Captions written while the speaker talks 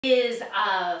Is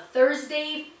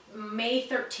Thursday, May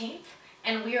 13th,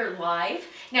 and we are live.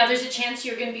 Now there's a chance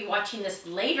you're going to be watching this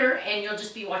later and you'll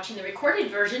just be watching the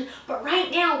recorded version, but right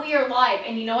now we are live.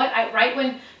 And you know what, right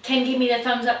when Ken gave me the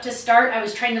thumbs up to start, I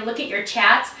was trying to look at your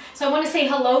chats. So I want to say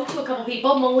hello to a couple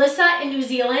people. Melissa in New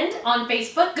Zealand on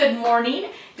Facebook, good morning.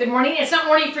 Good morning. It's not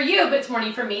morning for you, but it's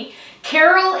morning for me.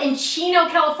 Carol in Chino,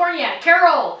 California.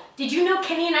 Carol, did you know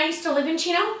Kenny and I used to live in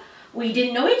Chino? We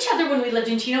didn't know each other when we lived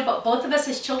in Chino, but both of us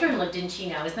as children lived in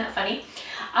Chino. Isn't that funny?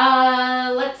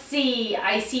 Let's see.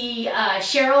 I see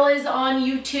Cheryl is on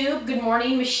YouTube. Good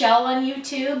morning, Michelle on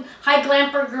YouTube. Hi,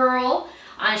 Glamper Girl.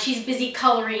 She's busy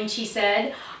coloring, she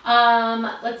said.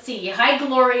 Let's see. Hi,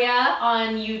 Gloria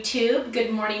on YouTube.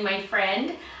 Good morning, my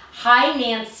friend. Hi,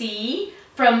 Nancy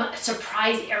from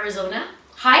Surprise, Arizona.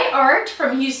 Hi, Art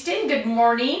from Houston. Good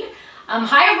morning.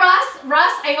 Hi, Russ.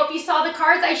 Russ, I hope you saw the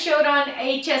cards I showed on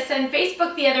HSN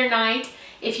Facebook the other night.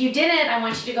 If you didn't, I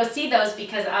want you to go see those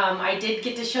because I did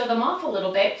get to show them off a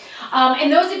little bit. And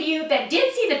those of you that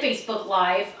did see the Facebook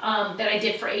Live that I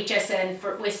did for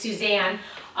HSN with Suzanne,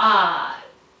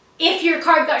 if your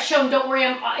card got shown, don't worry.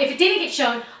 If it didn't get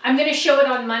shown, I'm going to show it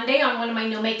on Monday, on one of my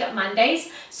No Makeup Mondays.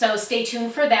 So stay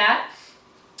tuned for that.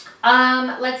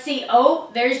 Let's see.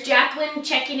 Oh, there's Jacqueline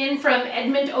checking in from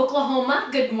Edmond, Oklahoma.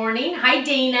 Good morning. Hi,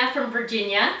 Dana from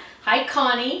Virginia. Hi,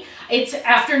 Connie. It's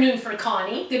afternoon for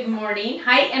Connie. Good morning.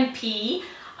 Hi, MP.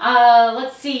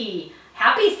 Let's see.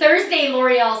 Happy Thursday,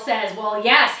 L'Oreal says. Well,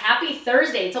 yes, happy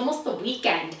Thursday. It's almost the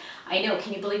weekend. I know.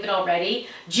 Can you believe it already?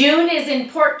 June is in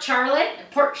Port Charlotte,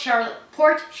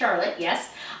 yes.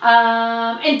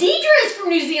 And Deidre is from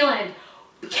New Zealand.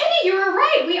 Kenny, you were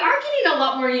right. We are getting a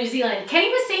lot more New Zealand. Kenny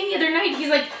was saying the other night, he's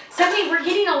like, Stephanie, we're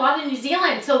getting a lot of New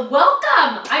Zealand. So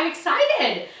welcome. I'm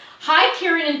excited. Hi,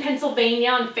 Karen in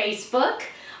Pennsylvania on Facebook.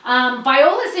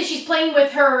 Viola says she's playing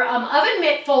with her oven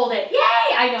mitt folded.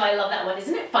 Yay! I know, I love that one.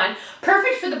 Isn't it fun?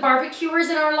 Perfect for the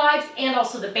barbecuers in our lives and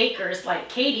also the bakers like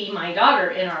Katie, my daughter,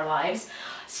 in our lives.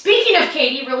 Speaking of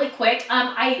Katie, really quick,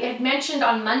 I had mentioned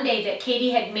on Monday that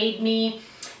Katie had made me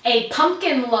a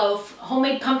pumpkin loaf,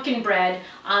 homemade pumpkin bread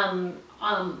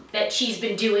that she's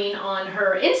been doing on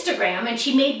her Instagram, and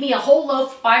she made me a whole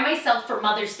loaf by myself for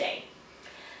Mother's Day.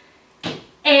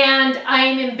 And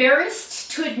I'm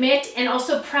embarrassed to admit, and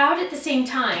also proud at the same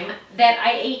time, that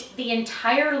I ate the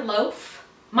entire loaf,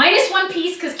 minus one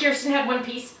piece, because Kirsten had one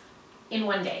piece, in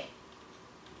one day.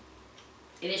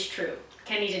 It is true.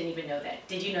 Kenny didn't even know that.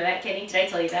 Did you know that, Kenny? Did I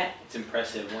tell you that? It's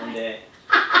impressive, one day.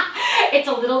 It's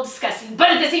a little disgusting, but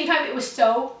at the same time, it was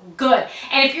so good.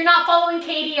 And if you're not following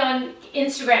Katie on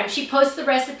Instagram, she posts the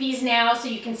recipes now, so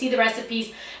you can see the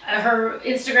recipes. Her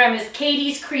Instagram is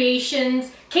Katie's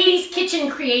Creations, Katie's Kitchen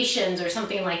Creations, or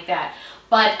something like that.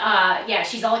 But yeah,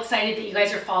 she's all excited that you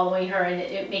guys are following her, and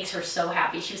it makes her so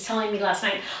happy. She was telling me last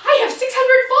night, I have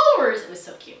 600 followers. It was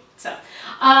so cute. So,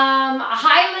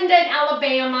 hi, Linda in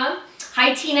Alabama.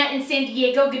 Hi, Tina in San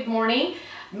Diego. Good morning.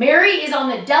 Mary is on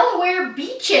the Delaware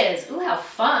beaches. Ooh, how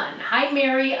fun. Hi,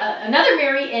 Mary. Another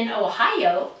Mary in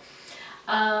Ohio.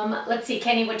 Let's see,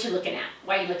 Kenny, what you looking at?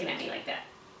 Why are you looking at me like that?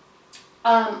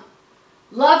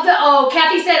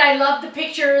 Kathy said, I love the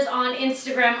pictures on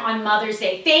Instagram on Mother's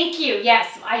Day. Thank you.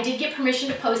 Yes, I did get permission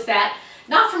to post that.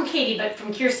 Not from Katie, but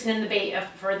from Kirsten and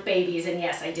for the babies. And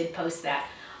yes, I did post that.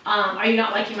 Are you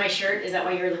not liking my shirt? Is that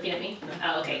why you're looking at me?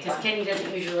 Oh, okay, because Kenny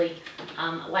doesn't usually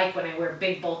like when I wear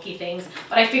big, bulky things.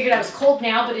 But I figured I was cold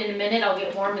now, but in a minute I'll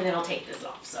get warm and then I'll take this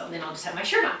off. So then I'll just have my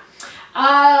shirt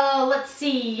on. Let's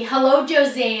see. Hello,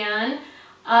 Josanne.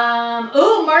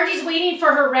 Oh, Margie's waiting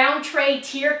for her round tray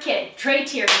tier kit. Tray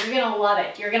tier. You're going to love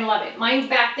it. You're going to love it. Mine's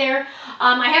back there.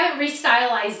 I haven't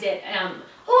restylized it.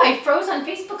 Oh, I froze on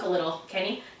Facebook a little,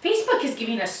 Kenny. Facebook is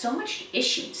giving us so much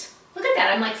issues. Look at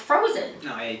that, I'm like frozen.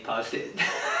 No, I paused it.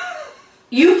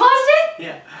 You paused it?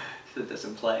 Yeah, so it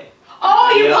doesn't play.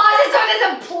 Oh, you paused it so it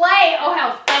doesn't play. Oh,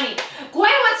 how funny. Gwen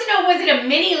wants to know, was it a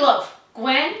mini loaf?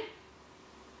 Gwen?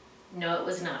 No, it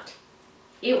was not.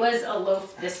 It was a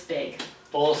loaf this big.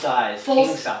 Full size,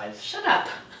 king size. Shut up.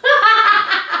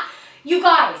 You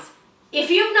guys, if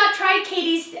you've not tried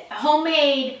Katie's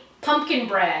homemade pumpkin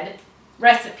bread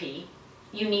recipe,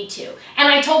 you need to. And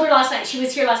I told her last night, she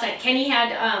was here last night, Kenny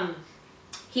had,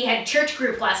 he had church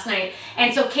group last night,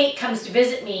 and so Kate comes to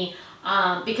visit me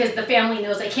because the family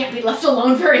knows I can't be left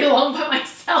alone very long by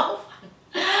myself.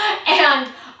 And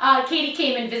Katie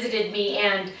came and visited me,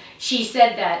 and she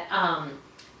said that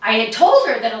I had told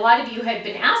her that a lot of you had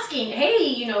been asking, hey,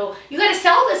 you know, you got to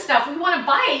sell this stuff. We want to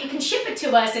buy it. You can ship it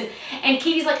to us. And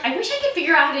Katie's like, I wish I could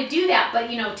figure out how to do that, but,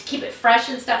 you know, to keep it fresh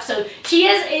and stuff. So she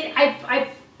is,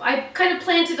 I kind of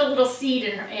planted a little seed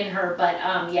in her, but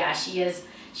yeah, she is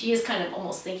She is kind of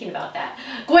almost thinking about that.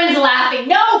 Gwen's laughing.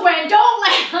 No, Gwen, don't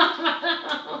laugh.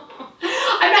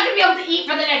 I'm not going to be able to eat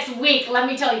for the next week, let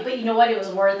me tell you. But you know what? It was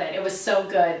worth it. It was so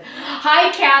good.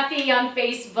 Hi, Kathy on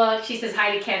Facebook. She says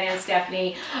hi to Ken and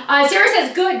Stephanie. Sarah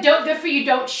says, good for you,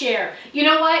 don't share. You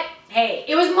know what? Hey,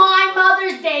 it was my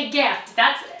Mother's Day gift.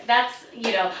 That's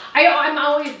you know, I'm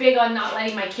always big on not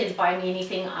letting my kids buy me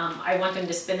anything. I want them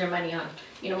to spend their money on,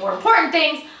 you know, more important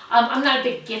things. I'm not a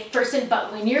big gift person,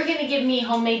 but when you're going to give me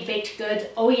homemade baked goods,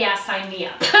 oh yeah, sign me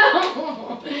up.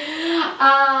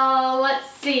 Let's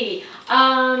see.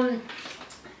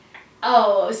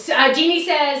 Jeannie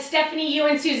says, Stephanie, you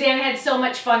and Suzanne had so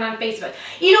much fun on Facebook.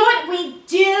 You know what? We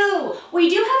do. We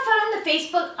do have fun on the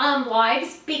Facebook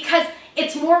lives because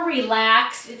it's more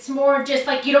relaxed. It's more just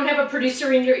like you don't have a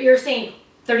producer in your ear saying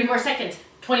 30 more seconds,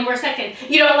 20 more seconds.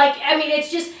 You know, like, I mean,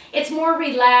 it's more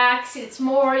relaxed. It's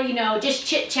more, you know, just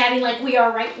chit-chatting like we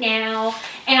are right now.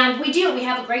 And we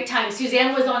have a great time.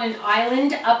 Suzanne was on an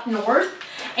island up north.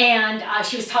 And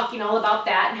she was talking all about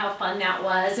that and how fun that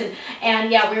was. And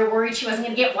yeah, we were worried she wasn't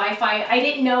going to get Wi-Fi. I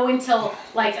didn't know until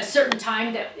like a certain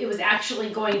time that it was actually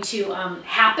going to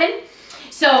happen.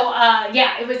 So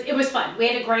yeah, it was fun. We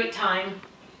had a great time.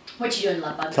 What you doing,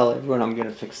 love bug? Tell everyone I'm going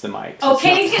to fix the mic. Oh,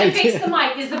 Kenny's going to fix the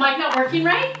mic. Is the mic not working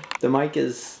right? The mic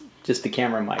is just the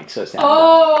camera mic, so it's it's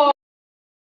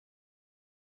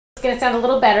going to sound a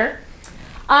little better.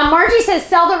 Margie says,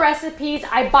 sell the recipes.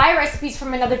 I buy recipes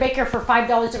from another baker for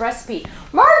 $5 a recipe.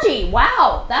 Margie,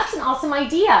 wow, that's an awesome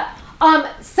idea.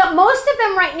 So most of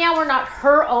them right now were not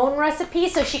her own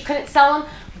recipes, so she couldn't sell them.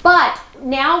 But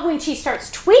now when she starts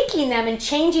tweaking them and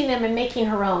changing them and making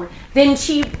her own, then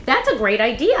that's a great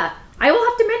idea. I will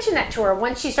have to mention that to her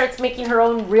once she starts making her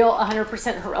own real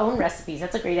 100% her own recipes.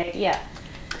 That's a great idea.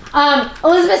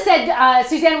 Elizabeth said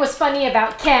Suzanne was funny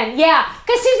about Ken. Yeah,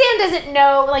 because Suzanne doesn't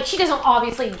know, like she doesn't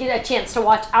obviously get a chance to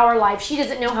watch our live. She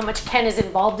doesn't know how much Ken is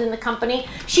involved in the company.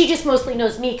 She just mostly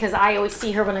knows me because I always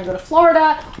see her when I go to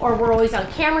Florida or we're always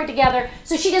on camera together.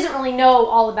 So she doesn't really know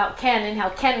all about Ken and how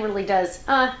Ken really does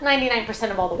 99%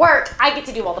 of all the work. I get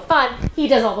to do all the fun. He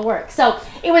does all the work. So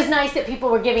it was nice that people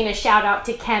were giving a shout out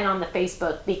to Ken on the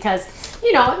Facebook because,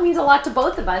 you know, it means a lot to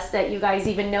both of us that you guys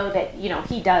even know that, you know,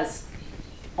 he does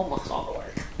almost all the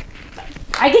work. But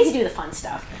I get to do the fun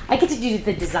stuff. I get to do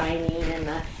the designing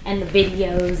and the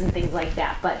videos and things like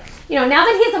that. But you know, now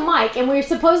that he has a mic, and we're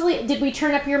supposedly, did we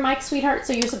turn up your mic, sweetheart?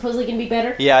 So you're supposedly gonna be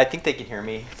better? Yeah, I think they can hear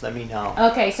me. Let me know.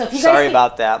 Okay, so if you guys sorry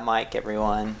about that, Mike,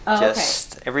 everyone. Oh,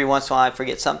 just every once in a while I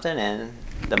forget something, and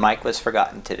the mic was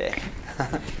forgotten today.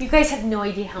 You guys have no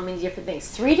idea how many different things.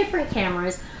 3 different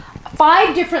cameras,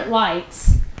 5 different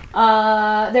lights.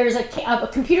 There's a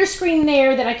computer screen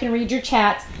there that I can read your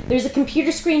chats. There's a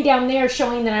computer screen down there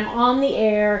showing that I'm on the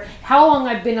air, how long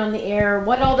I've been on the air,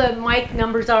 what all the mic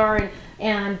numbers are,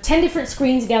 and 10 different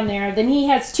screens down there. Then he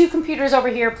has 2 computers over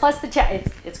here plus the chat.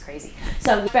 It's crazy.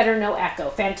 So better no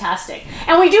echo. Fantastic.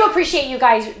 And we do appreciate you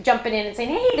guys jumping in and saying,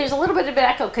 hey, there's a little bit of an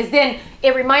echo, because then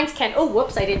it reminds Ken, oh,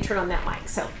 whoops, I didn't turn on that mic.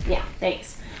 So yeah,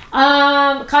 thanks.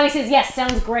 Connie says, yes,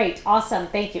 sounds great. Awesome.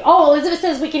 Thank you. Oh, Elizabeth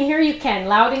says we can hear you, Ken.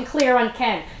 Loud and clear on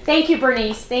Ken. Thank you,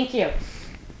 Bernice. Thank you.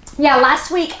 Yeah,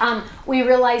 last week we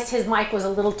realized his mic was a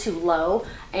little too low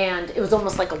and it was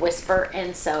almost like a whisper,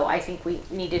 and so I think we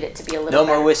needed it to be a little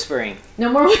better. More whispering. No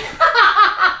more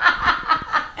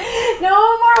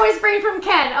No more whispering from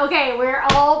Ken. Okay, we're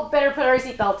all better put our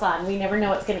seatbelts on. We never know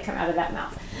what's going to come out of that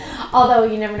mouth. Although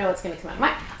you never know what's going to come out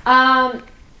of mine.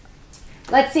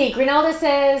 Let's see. Grinalda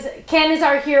says, Ken is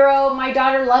our hero. My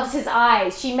daughter loves his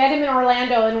eyes. She met him in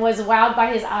Orlando and was wowed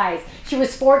by his eyes. She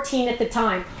was 14 at the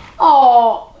time.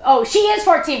 Oh, she is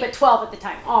 14, but 12 at the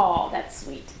time. Oh, that's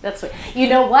sweet. That's sweet. You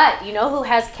know what? You know who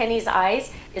has Kenny's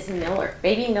eyes? Is Miller.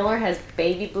 Baby Miller has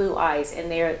baby blue eyes,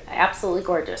 and they're absolutely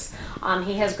gorgeous.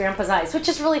 He has Grandpa's eyes, which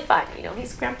is really fun. You know,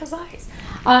 he's Grandpa's eyes.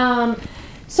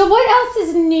 So what else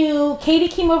is new? Katie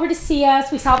came over to see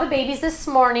us. We saw the babies this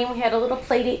morning. We had a little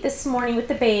play date this morning with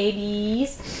the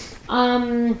babies.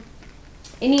 Any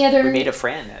other? We made a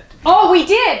friend. Oh, we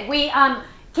did.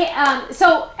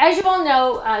 So as you all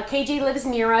know, KJ lives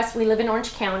near us. We live in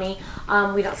Orange County.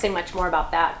 We don't say much more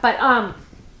about that. But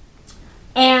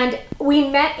and we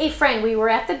met a friend. We were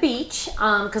at the beach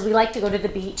because we like to go to the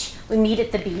beach. We meet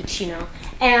at the beach, you know.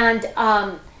 And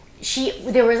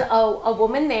there was a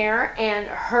woman there, and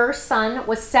her son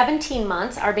was 17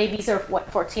 months. Our babies are,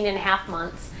 14 and a half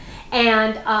months.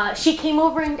 And she came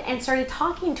over and started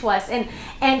talking to us. And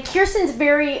Kirsten's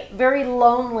very, very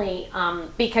lonely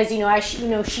because, you know, as she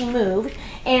moved.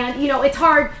 And, you know, it's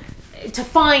hard to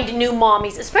find new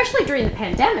mommies, especially during the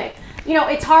pandemic. you know,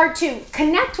 it's hard to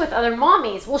connect with other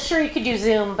mommies. Well, sure, you could do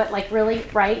Zoom, but like really,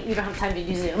 right? You don't have time to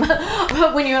do Zoom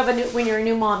when you have when you're a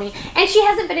new mommy. And she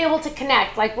hasn't been able to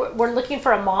connect. Like we're looking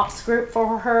for a MOPS group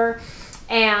for her.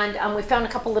 And we found a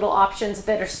couple little options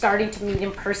that are starting to meet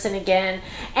in person again.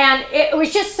 And it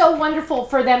was just so wonderful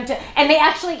for them to, and they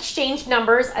actually exchanged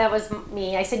numbers. That was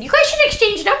me. I said, you guys should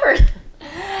exchange numbers.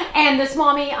 And this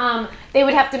mommy, they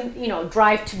would have to, you know,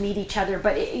 drive to meet each other,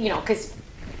 but it, you know,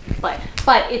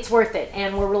 but it's worth it.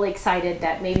 And we're really excited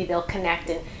that maybe they'll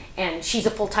connect, and she's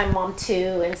a full-time mom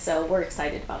too. And so we're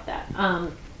excited about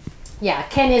that. Yeah,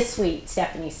 Ken is sweet,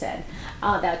 Stephanie said.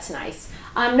 That's nice.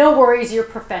 No worries, you're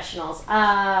professionals.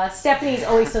 Stephanie's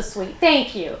always so sweet.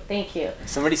 Thank you, thank you.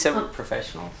 Somebody said we're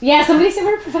professionals. Yeah, somebody said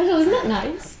we're professionals. Isn't that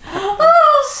nice?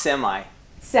 Oh. Semi.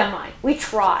 We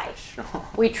try.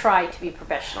 We try to be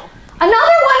professional. Another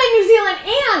one in New Zealand.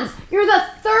 Anne's, you're the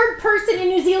third person in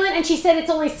New Zealand, and she said it's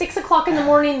only 6 o'clock in the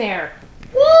morning there.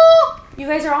 Woo! You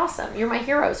guys are awesome. You're my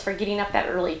heroes for getting up that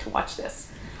early to watch this.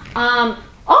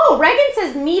 Oh, Reagan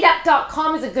says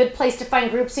meetup.com is a good place to find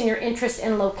groups in your interest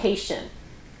and location.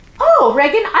 Oh,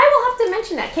 Reagan, I will have to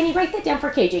mention that. Can you write that down for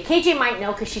KJ? KJ might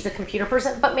know because she's a computer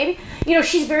person, but maybe, you know,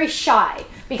 she's very shy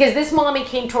because this mommy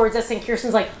came towards us and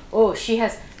Kirsten's like, oh, she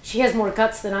has more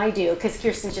guts than I do because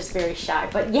Kirsten's just very shy.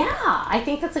 But yeah, I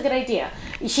think that's a good idea.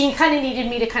 She kind of needed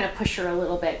me to kind of push her a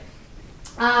little bit.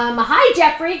 Hi,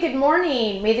 Jeffrey. Good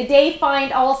morning. May the day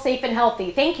find all safe and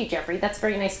healthy. Thank you, Jeffrey. That's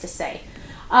very nice to say.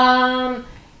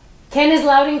 Ken is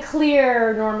loud and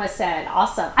clear, Norma said.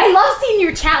 Awesome. I love seeing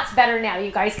your chats better now,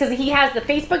 you guys, because he has the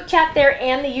Facebook chat there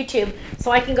and the YouTube, so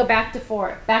I can go back and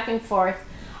forth.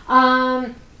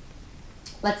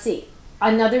 Let's see.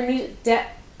 Another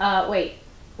wait,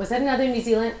 was that another New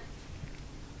Zealand?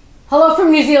 Hello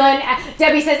from New Zealand.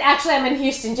 Debbie says, actually, I'm in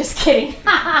Houston. Just kidding.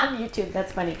 YouTube,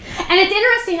 that's funny. And it's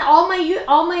interesting. All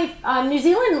my New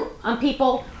Zealand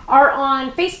people are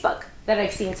on Facebook that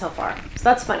I've seen so far. So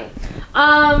that's funny.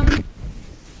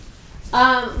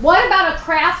 What about a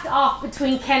craft off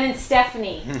between Ken and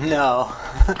Stephanie? No.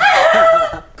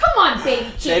 Come on, baby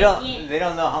chicken. They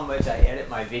don't know how much I edit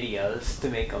my videos to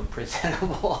make them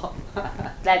presentable.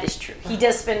 That is true. He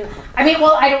does spend. I mean,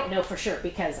 well, I don't know for sure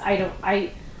because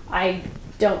I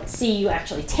don't see you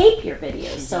actually tape your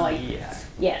videos. So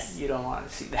yes. You don't want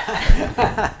to see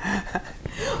that.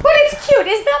 But it's cute.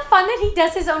 Isn't that fun that he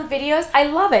does his own videos? I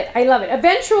love it. I love it.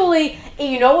 Eventually,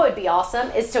 you know what would be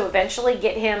awesome is to eventually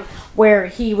get him where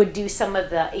he would do some of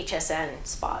the HSN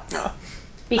spots.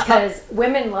 Because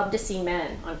women love to see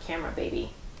men on camera,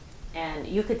 baby. And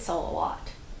you could sell a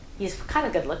lot. He's kind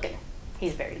of good looking.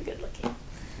 He's very good looking,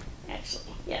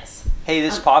 actually. Yes. Hey,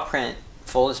 this paw print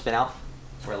fold has been out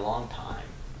for a long time.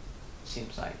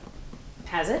 Seems like.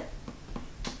 Has it?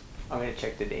 I'm going to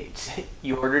check the dates.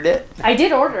 You ordered it? I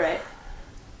did order it.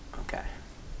 Okay.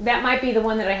 That might be the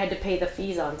one that I had to pay the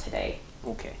fees on today.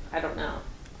 Okay. I don't know.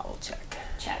 I will check.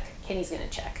 Kenny's going to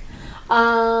check.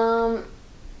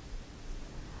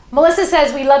 Melissa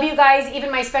says, we love you guys. Even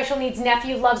my special needs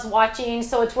nephew loves watching,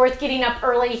 so it's worth getting up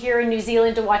early here in New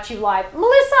Zealand to watch you live.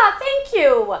 Melissa, thank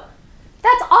you.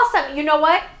 That's awesome. You know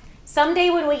what? Someday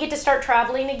when we get to start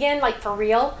traveling again, like for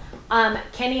real,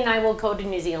 Kenny and I will go to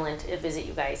New Zealand to visit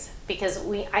you guys because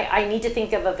I need to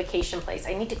think of a vacation place.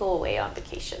 I need to go away on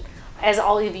vacation. As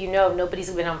all of you know, nobody's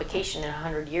been on vacation in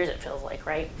 100 years, it feels like,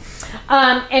 right?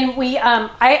 And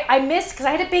I missed, because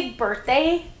I had a big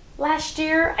birthday last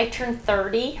year. I turned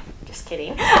 30. Just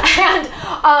kidding. And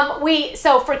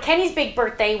so for Kenny's big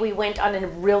birthday, we went on a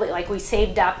really, we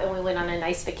saved up and we went on a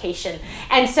nice vacation.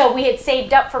 And so we had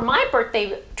saved up for my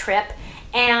birthday trip,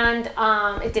 and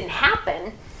it didn't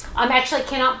happen. Actually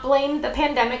cannot blame the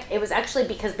pandemic. It was actually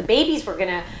because the babies were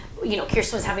gonna,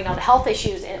 Kirsten was having all the health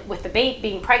issues with the baby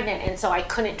being pregnant, and so I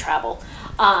couldn't travel.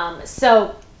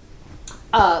 So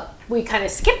we kind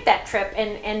of skipped that trip,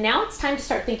 and now it's time to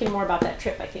start thinking more about that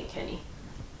trip, I think, Kenny.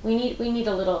 We need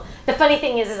a little. The funny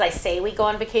thing is I say we go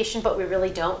on vacation, but we really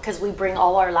don't, because we bring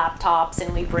all our laptops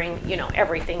and we bring,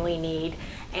 everything we need.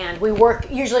 And we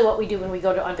work, usually what we do when we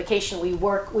go on vacation, we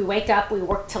wake up, we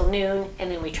work till noon,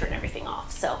 and then we turn everything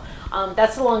off. So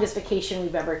that's the longest vacation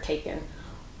we've ever taken,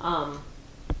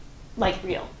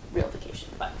 real vacation.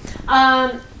 But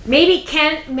maybe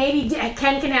Ken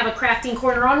can have a crafting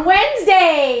corner on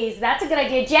Wednesdays. That's a good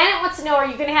idea. Janet wants to know, are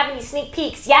you going to have any sneak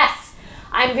peeks? Yes,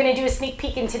 I'm going to do a sneak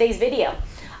peek in today's video.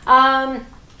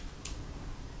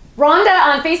 Rhonda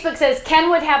on Facebook says, Ken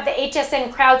would have the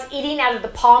HSN crowds eating out of the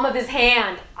palm of his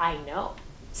hand. I know.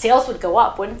 Sales would go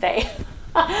up, wouldn't they?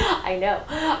 I know.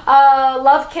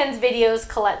 Love Ken's videos,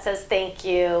 Colette says, thank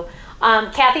you.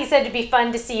 Kathy said it'd be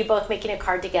fun to see you both making a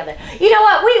card together. You know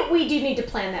what? We do need to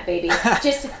plan that, baby.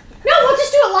 Just no, we'll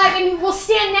just do it live and we'll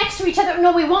stand next to each other.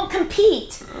 No, we won't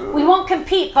compete. We won't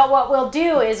compete. But what we'll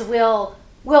do is we'll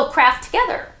craft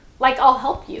together. Like I'll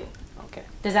help you. Okay.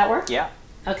 Does that work? Yeah.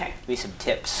 Okay. Maybe some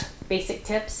tips. Basic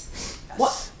tips.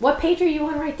 Yes. What page are you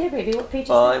on right there, baby? What page is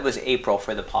Well, that? it was April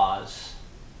for the pause.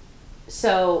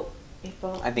 So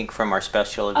April. I think from our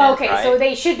special event. Oh, okay, right? so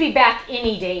they should be back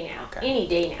any day now. Okay. Any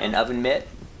day now. And oven mitt,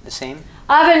 the same?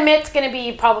 Oven mitt's going to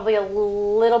be probably a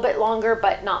little bit longer,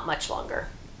 but not much longer.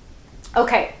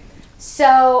 Okay,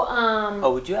 so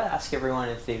Oh, would you ask everyone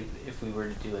if we were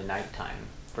to do a nighttime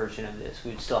version of this?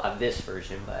 We'd still have this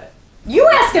version, but you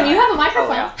ask them. You have a microphone.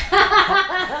 Oh,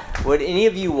 yeah. Would any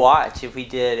of you watch if we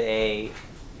did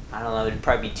I don't know, it'd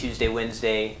probably be Tuesday,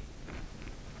 Wednesday,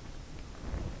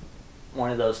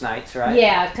 one of those nights, right?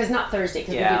 Yeah, because not Thursday,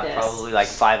 because we do this. Probably like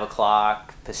 5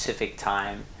 o'clock Pacific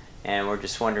time. And we're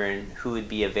just wondering who would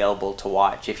be available to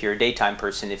watch. If you're a daytime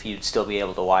person, if you'd still be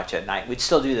able to watch at night. We'd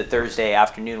still do the Thursday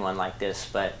afternoon one like this,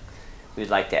 but we'd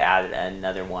like to add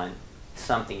another one,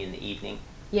 something in the evening.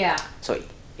 Yeah. So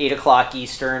 8 o'clock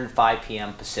Eastern, 5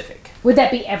 p.m. Pacific. Would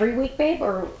that be every week, babe,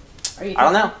 or are you? I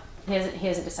don't know. He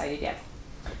hasn't decided yet.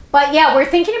 But yeah, we're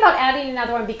thinking about adding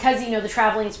another one because the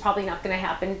traveling is probably not going to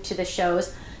happen to the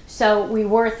shows. So we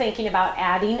were thinking about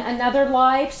adding another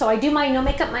live. So I do my No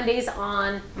Makeup Mondays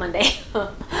on Monday.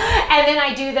 And then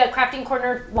I do the Crafting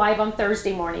Corner live on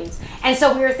Thursday mornings. And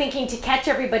so we were thinking to catch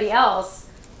everybody else.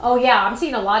 Oh yeah, I'm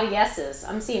seeing a lot of yeses.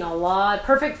 I'm seeing a lot.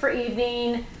 Perfect for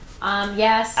evening.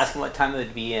 Yes. Ask them what time it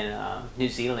would be in New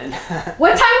Zealand.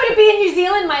 What time would it be in New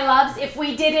Zealand, my loves, if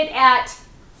we did it at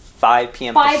 5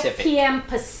 p.m. 5 Pacific. p.m.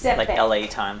 Pacific. Like LA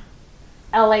time.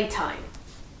 LA time.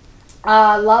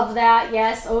 Love that.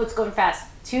 Yes. Oh, it's going fast.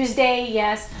 Tuesday.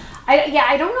 Yes.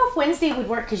 I don't know if Wednesday would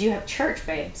work because you have church,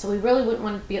 babe. So we really wouldn't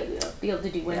want to be able to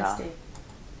do Wednesday.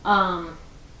 Yeah.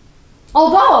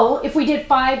 Although if we did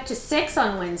 5 to 6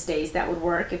 on Wednesdays, that would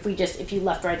work. If you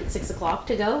left right at 6 o'clock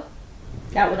to go,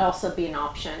 that would also be an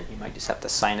option. You might just have to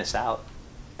sign us out.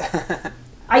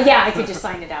 Yeah, I could just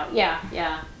sign it out.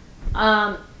 Yeah.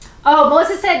 Oh,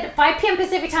 Melissa said 5 p.m.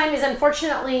 Pacific time is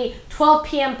unfortunately 12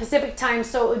 p.m. Pacific time,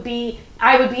 so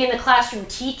I would be in the classroom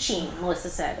teaching, Melissa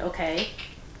said. Okay.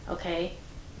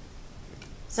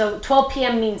 So 12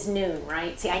 p.m. means noon,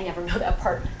 right? See, I never know that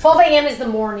part. 12 a.m. is the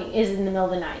morning, is in the middle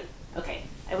of the night. Okay,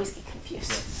 I always get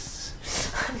confused.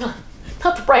 Yes. I'm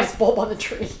not the brightest bulb on the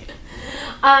tree.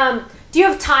 Do you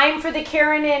have time for the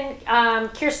Karen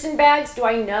and Kirsten bags? Do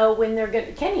I know when they're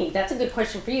good? Kenny, that's a good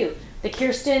question for you. The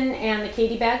Kirsten and the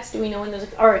Katie bags, do we know when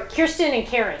those are? Or Kirsten and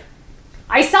Karen.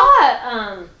 I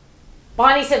saw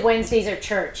Bonnie said Wednesdays are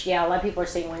church. Yeah, a lot of people are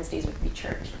saying Wednesdays would be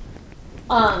church.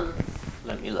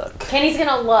 Let me look. Kenny's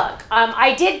gonna look.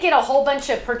 I did get a whole bunch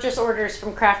of purchase orders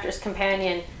from Crafter's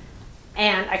Companion,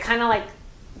 and I kind of like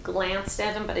glanced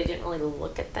at them, but I didn't really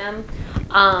look at them.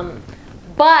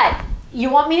 But you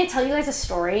want me to tell you guys a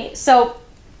story? So,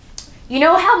 you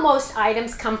know how most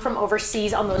items come from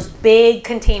overseas on those big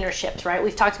container ships, right?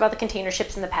 We've talked about the container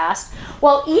ships in the past.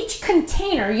 Well, each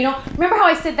container, remember how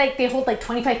I said like they hold like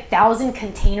 25,000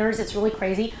 containers? It's really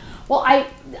crazy. Well,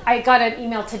 I got an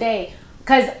email today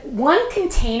because one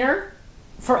container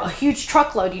for a huge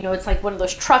truckload, it's like one of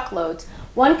those truckloads.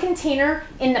 One container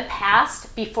in the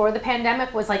past, before the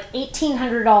pandemic, was like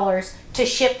 $1,800 to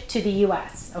ship to the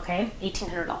US, okay?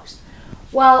 $1,800.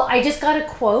 Well, I just got a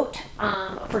quote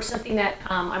for something that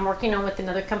I'm working on with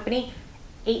another company,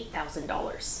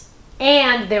 $8,000.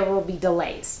 And there will be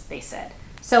delays, they said.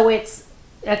 So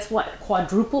that's what,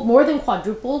 more than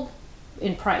quadrupled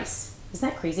in price. Isn't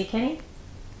that crazy, Kenny?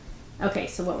 Okay,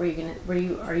 so what are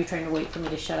you trying to wait for me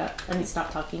to shut up and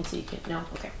stop talking so you can, no?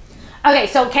 Okay. Okay,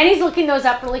 so Kenny's looking those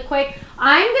up really quick.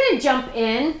 I'm gonna jump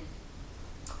in.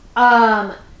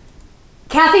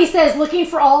 Kathy says, looking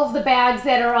for all of the bags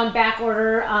that are on back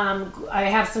order. I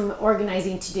have some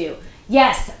organizing to do.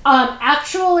 Yes,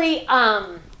 actually,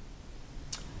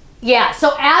 yeah,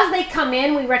 so as they come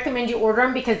in, we recommend you order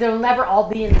them because they'll never all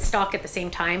be in stock at the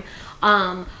same time.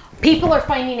 People are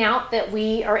finding out that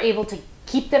we are able to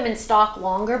keep them in stock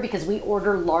longer because we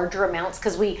order larger amounts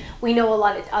because we know a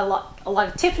lot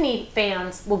of Tiffany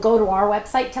fans will go to our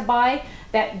website to buy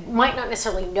that might not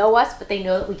necessarily know us, but they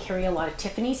know that we carry a lot of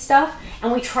Tiffany stuff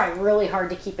and we try really hard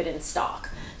to keep it in stock.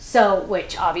 So,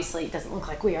 which obviously doesn't look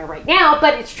like we are right now,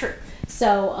 but it's true.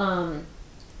 So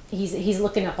he's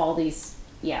looking up all these,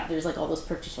 yeah, there's like all those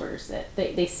purchase orders that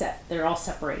they're all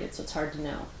separated, so it's hard to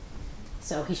know.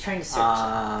 So he's trying to search.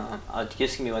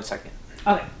 Just give me 1 second.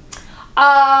 Okay.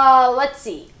 Let's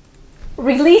see.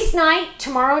 Release night,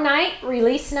 tomorrow night,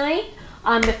 release night.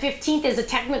 The 15th is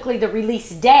technically the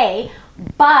release day,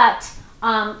 but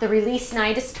the release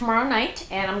night is tomorrow night,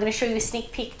 and I'm going to show you a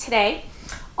sneak peek today.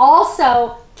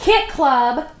 Also, Kit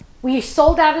Club, we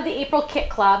sold out of the April Kit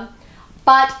Club,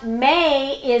 but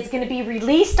May is going to be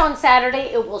released on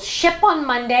Saturday. It will ship on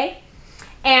Monday,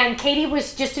 and Katie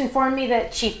was just informed me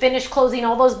that she finished closing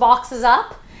all those boxes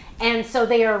up, and so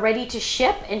they are ready to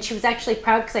ship, and she was actually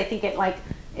proud because I think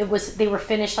they were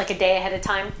finished like a day ahead of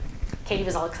time. Katie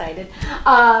was all excited.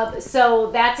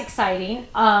 So that's exciting.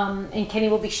 And Kenny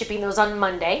will be shipping those on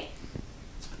Monday.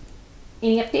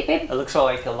 Any update, babe? It looks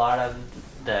like a lot of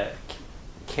the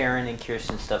Karen and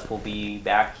Kirsten stuff will be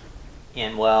back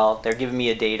in, well, they're giving me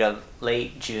a date of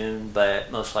late June,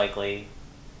 but most likely,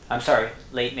 I'm sorry,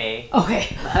 late May.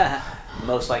 Okay.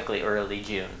 Most likely early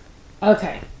June.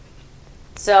 Okay.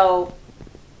 So,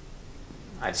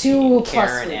 I've 2 seen plus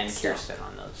Karen and weeks, Kirsten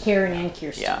on those. Karen and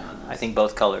Kirsten Yeah, on those. I think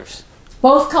both colors.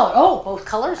 Both colors. Oh, both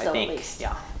colors though, I think, at least.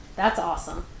 yeah. That's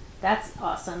awesome. That's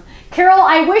awesome. Carol,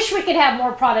 I wish we could have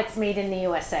more products made in the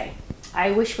USA.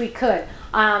 I wish we could.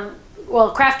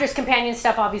 Well, Crafter's Companion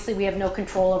stuff, obviously we have no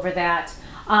control over that.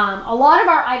 A lot of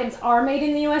our items are made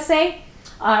in the USA.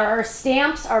 Our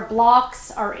stamps, our blocks,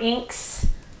 our inks,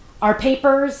 our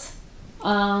papers.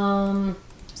 So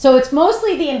it's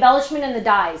mostly the embellishment and the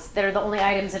dies that are the only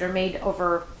items that are made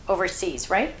overseas,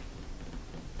 right?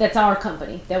 That's our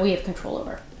company that we have control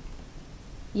over.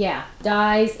 Yeah,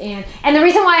 dies and the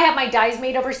reason why I have my dies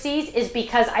made overseas is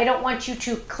because I don't want you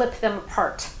to clip them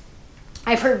apart.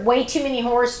 I've heard way too many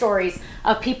horror stories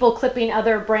of people clipping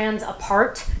other brands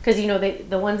apart because, you know,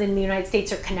 the ones in the United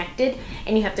States are connected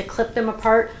and you have to clip them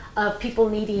apart, of people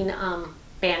needing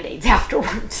Band-Aids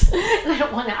afterwards. And I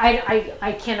don't want to,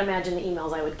 I can't imagine the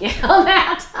emails I would get on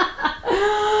that.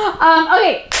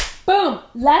 Okay, boom,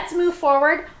 let's move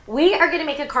forward. We are going to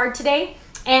make a card today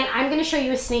and I'm going to show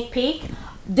you a sneak peek.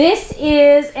 This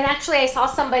is, and actually I saw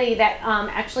somebody that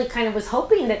actually kind of was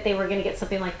hoping that they were going to get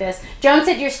something like this. Joan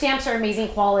said your stamps are amazing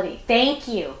quality. Thank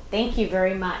you. Thank you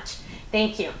very much.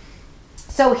 Thank you.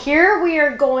 So here we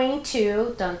are going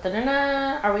to, dun, dun, dun,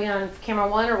 dun. Are we on camera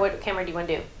 1 or what camera do you want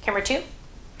to do? Camera 2?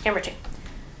 Camera 2.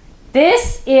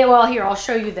 This is, well here, I'll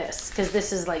show you this because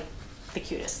this is like the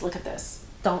cutest. Look at this.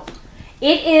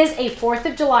 It is a 4th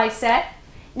of July set.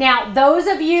 Now, those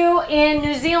of you in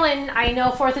New Zealand, I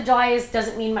know 4th of July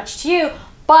doesn't mean much to you,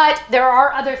 but there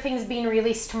are other things being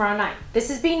released tomorrow night. This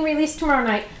is being released tomorrow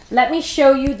night. Let me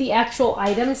show you the actual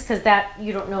items because that,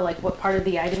 you don't know like what part of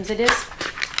the items it is.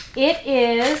 It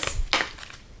is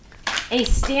a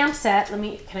stamp set.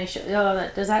 Can I show,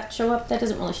 does that show up? That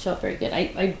doesn't really show up very good.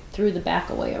 I threw the back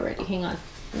away already. Hang on,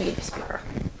 let me get this paper.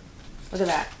 Look at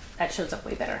that, that shows up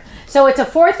way better. So it's a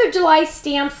 4th of July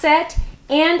stamp set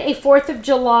and a 4th of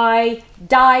July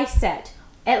die set.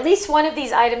 At least one of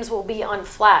these items will be on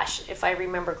flash, if I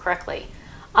remember correctly.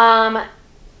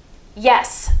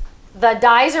 Yes, the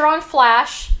dies are on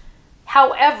flash.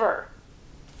 However,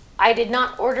 I did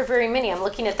not order very many. I'm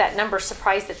looking at that number,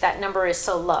 surprised that that number is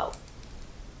so low.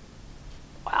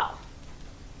 Wow.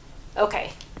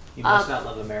 Okay. You must not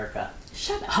love America.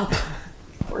 Shut up.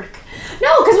 Work.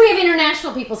 No, because we have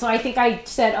international people, so I think I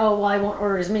said, oh, well, I won't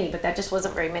order as many, but that just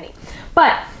wasn't very many.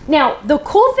 But now, the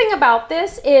cool thing about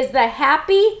this is the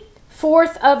Happy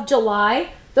 4th of July.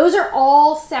 Those are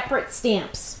all separate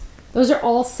stamps. Those are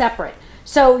all separate.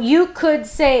 So you could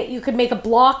say, you could make a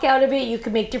block out of it. You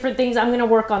could make different things. I'm going to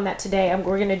work on that today.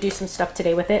 We're going to do some stuff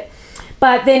today with it.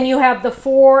 But then you have the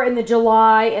 4 and the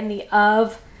July and the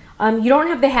of. You don't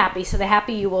have the Happy, so the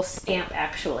Happy you will stamp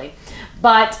actually.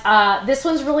 But this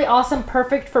one's really awesome,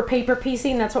 perfect for paper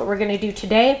piecing. That's what we're going to do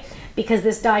today because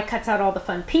this die cuts out all the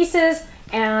fun pieces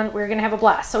and we're going to have a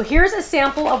blast. So here's a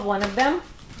sample of one of them.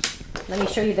 Let me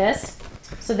show you this.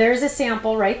 So there's a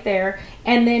sample right there.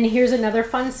 And then here's another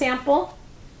fun sample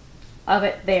of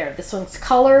it there. This one's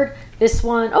colored. This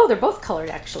one, oh, they're both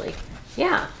colored actually.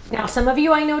 Yeah. Now some of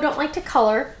you I know don't like to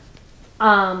color.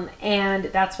 And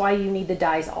that's why you need the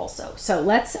dies also. So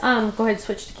let's go ahead and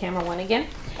switch to camera 1 again.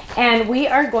 And we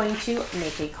are going to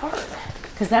make a card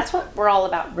because that's what we're all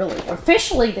about really.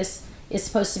 Officially, this is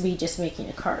supposed to be just making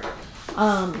a card.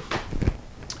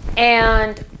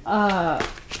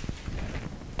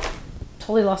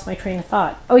 Totally lost my train of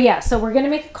thought. Oh yeah, so we're going to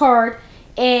make a card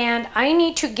and I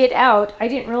need to get out. I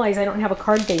didn't realize I don't have a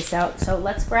card base out. So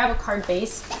let's grab a card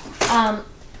base.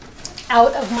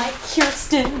 Out of my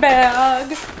Kirsten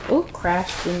bag. Oh,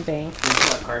 crashed and bang. Do you know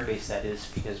what card base that is?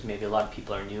 Because maybe a lot of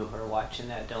people are new who are watching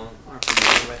that aren't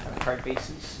familiar with how card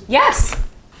bases. Yes.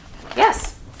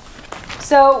 Yes.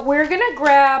 So we're gonna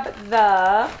grab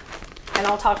and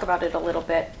I'll talk about it a little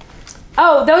bit.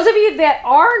 Oh, those of you that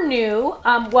are new,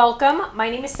 welcome. My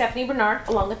name is Stephanie Barnard.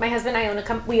 Along with my husband,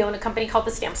 we own a company called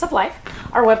The Stamps of Life.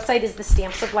 Our website is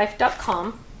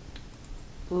thestampsoflife.com.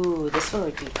 Ooh, this one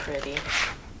would be pretty.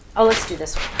 Oh, let's do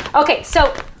this one. Okay,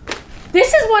 so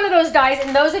this is one of those dies,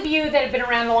 and those of you that have been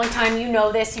around a long time, you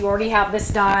know this. You already have this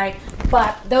die.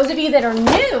 But those of you that are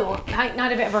new might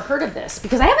not have ever heard of this,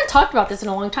 because I haven't talked about this in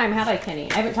a long time, have I,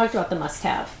 Kenny? I haven't talked about the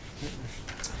must-have.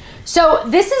 So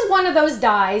this is one of those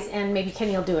dies, and maybe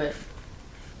Kenny will do a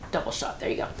double shot. There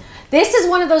you go. This is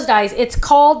one of those dies. It's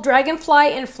called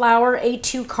Dragonfly and Flower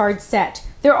A2 card set.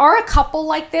 There are a couple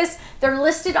like this. They're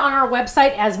listed on our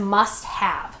website as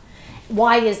must-have.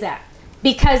 Why is that?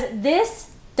 Because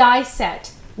this die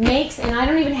set makes, and I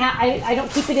don't even have, I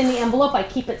don't keep it in the envelope. I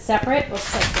keep it separate.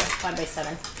 Looks like this,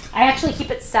 5x7. I actually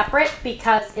keep it separate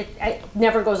because it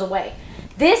never goes away.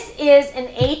 This is an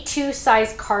A2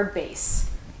 size card base.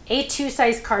 A2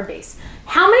 size card base.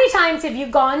 How many times have you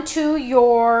gone to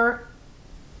your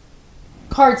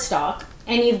cardstock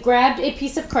and you've grabbed a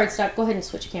piece of cardstock? Go ahead and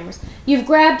switch cameras. You've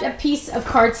grabbed a piece of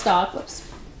cardstock, whoops,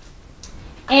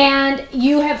 and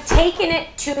you have taken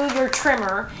it to your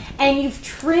trimmer and you've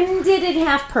trimmed it in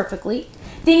half perfectly.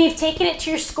 Then you've taken it to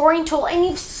your scoring tool and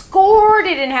you've scored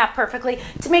it in half perfectly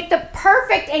to make the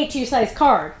perfect A2 size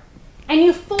card. And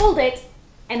you fold it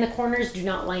and the corners do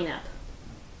not line up.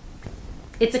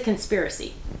 It's a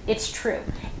conspiracy. It's true.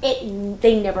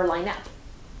 They never line up.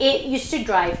 It used to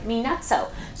drive me nuts.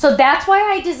 So that's why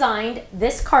I designed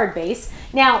this card base.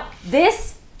 Now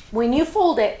this, when you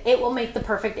fold it, it will make the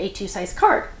perfect A2 size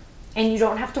card. And you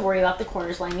don't have to worry about the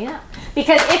corners lining up.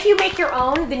 Because if you make your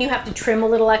own, then you have to trim a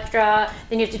little extra,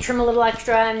 then you have to trim a little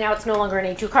extra, and now it's no longer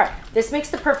an A2 card. This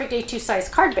makes the perfect A2 size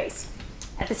card base.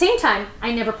 At the same time,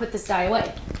 I never put this die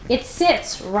away. It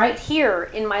sits right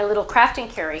here in my little crafting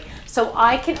carry, so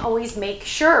I can always make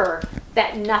sure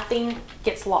that nothing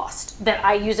gets lost, that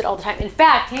I use it all the time. In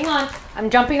fact, hang on, I'm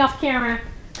jumping off camera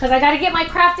because I got to get my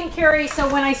crafting carry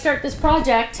so when I start this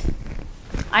project,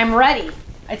 I'm ready.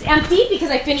 It's empty because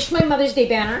I finished my Mother's Day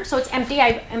banner, so it's empty.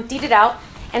 I emptied it out,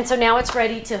 and so now it's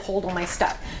ready to hold all my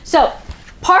stuff. So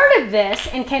part of this,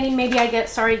 and Kenny, maybe I get,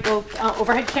 sorry, go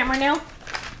overhead camera now.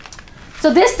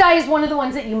 So this die is one of the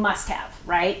ones that you must have,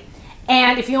 right?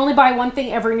 And if you only buy one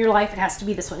thing ever in your life, it has to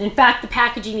be this one. In fact, the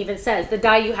packaging even says the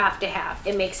die you have to have.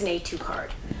 It makes an A2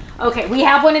 card. Okay, we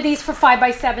have one of these for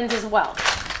 5x7s as well.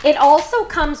 It also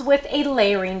comes with a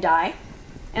layering die,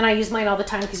 and I use mine all the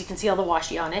time because you can see all the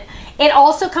washi on it. It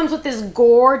also comes with this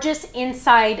gorgeous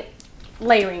inside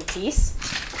layering piece.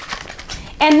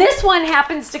 And this one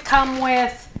happens to come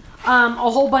with a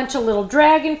whole bunch of little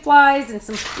dragonflies and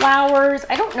some flowers.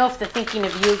 I don't know if the Thinking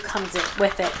of You comes in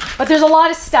with it, but there's a lot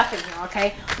of stuff in here,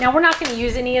 okay? Now, we're not going to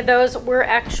use any of those. We're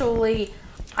actually,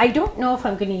 I don't know if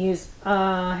I'm going to use,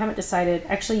 I haven't decided.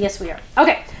 Actually, yes, we are.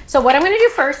 Okay, so what I'm going to do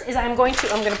first is I'm going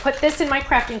to put this in my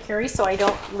crafting carry so I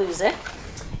don't lose it.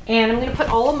 And I'm going to put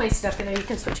all of my stuff in there. You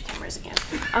can switch cameras again.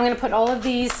 I'm going to put all of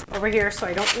these over here so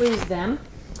I don't lose them.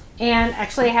 And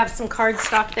actually, I have some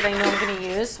cardstock that I know I'm going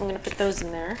to use. I'm going to put those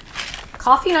in there.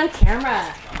 Coughing on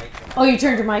camera. Oh, you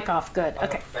turned your mic off. Good.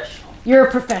 Okay. You're a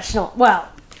professional. Well,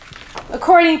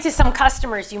 according to some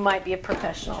customers, you might be a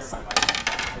professional.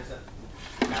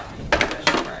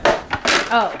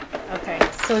 Oh, okay.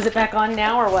 So is it back on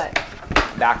now or what?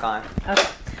 Back on. Okay.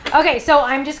 Okay, so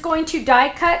I'm just going to die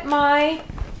cut my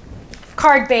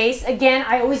card base. Again,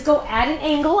 I always go at an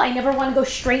angle. I never want to go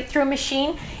straight through a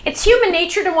machine. It's human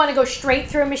nature to want to go straight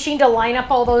through a machine to line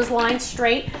up all those lines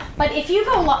straight. But if you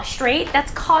go straight,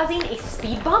 that's causing a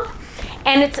speed bump.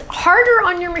 And it's harder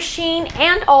on your machine,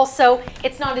 and also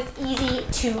it's not as easy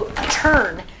to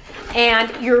turn.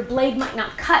 And your blade might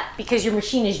not cut because your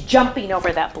machine is jumping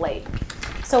over that blade.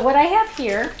 So what I have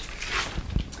here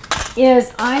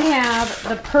is I have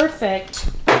the perfect,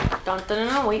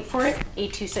 wait for it,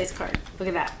 A2 size card. Look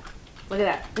at that. Look at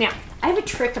that. Now, I have a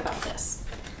trick about this.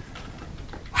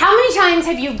 How many times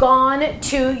have you gone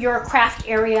to your craft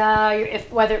area,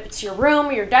 whether it's your room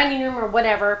or your dining room or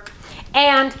whatever,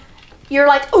 and you're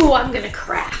like, oh, I'm going to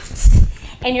craft.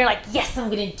 And you're like, yes,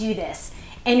 I'm going to do this.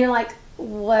 And you're like,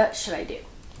 what should I do?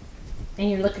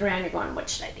 And you're looking around, you're going, what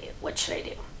should I do? What should I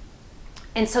do?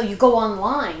 And so you go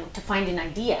online to find an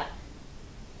idea.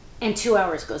 And 2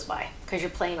 hours goes by because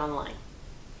you're playing online.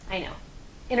 I know.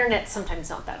 Internet's sometimes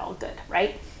not that all good,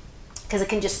 right? Because it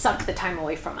can just suck the time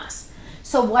away from us.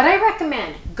 So what I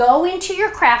recommend, go into your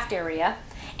craft area,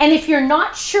 and if you're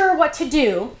not sure what to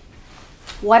do,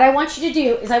 what I want you to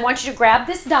do is I want you to grab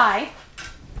this die,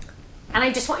 and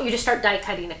I just want you to start die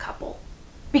cutting a couple.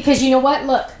 Because you know what?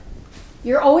 Look,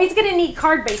 you're always going to need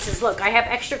card bases. Look, I have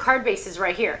extra card bases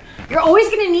right here. You're always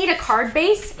going to need a card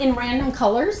base in random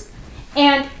colors.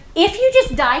 And if you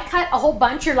just die cut a whole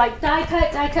bunch, you're like die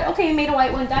cut, okay, I made a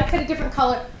white one, die cut a different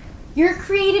color. Your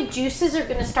creative juices are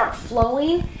going to start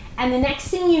flowing, and the next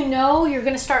thing you know, you're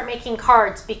going to start making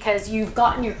cards because you've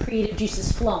gotten your creative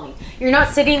juices flowing. You're not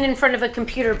sitting in front of a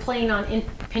computer playing on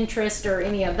Pinterest or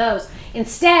any of those.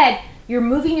 Instead, you're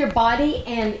moving your body,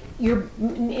 and your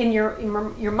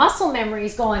muscle memory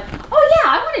is going, oh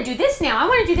yeah, I want to do this now, I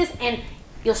want to do this, and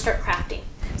you'll start crafting.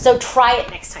 So try it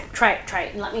next time. Try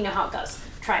it, and let me know how it goes.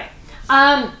 Try it.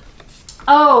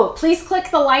 Oh, please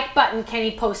click the like button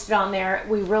Kenny posted on there.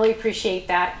 We really appreciate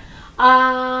that.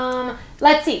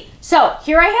 Let's see. So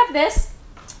here I have this,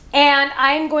 and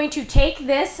I'm going to take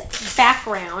this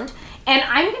background, and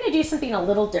I'm going to do something a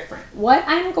little different. What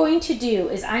I'm going to do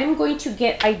is I'm going to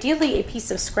get ideally a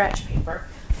piece of scratch paper.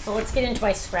 So let's get into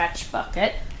my scratch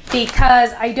bucket.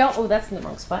 Because I don't, oh, that's in the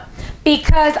wrong spot.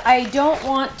 Because I don't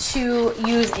want to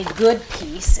use a good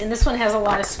piece. And this one has a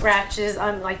lot of scratches,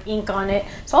 like ink on it.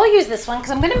 So I'll use this one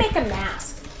because I'm going to make a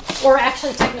mask. Or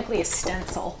actually technically a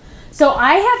stencil. So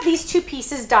I have these two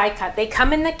pieces die cut. They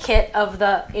come in the kit of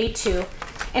the A2.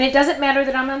 And it doesn't matter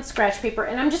that I'm on scratch paper.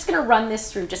 And I'm just going to run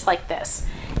this through just like this.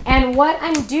 And what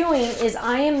I'm doing is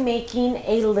I am making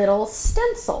a little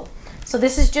stencil. So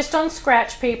this is just on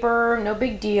scratch paper, no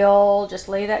big deal. Just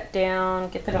lay that down,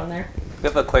 get that on there. We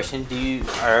have a question.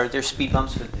 Are there speed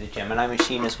bumps with the Gemini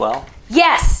machine as well?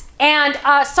 Yes, and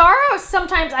Sarah,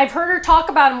 sometimes I've heard her talk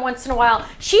about them once in a while.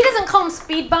 She doesn't call them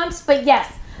speed bumps, but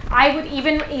yes, I would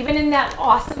even in that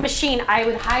awesome machine, I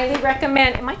would highly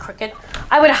recommend. Am I crooked?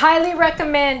 I would highly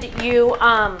recommend you.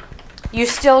 You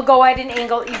still go at an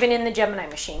angle even in the Gemini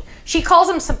machine. She calls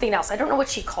them something else. I don't know what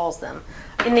she calls them.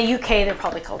 In the UK, they're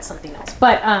probably called something else.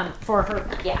 But for her,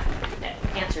 yeah,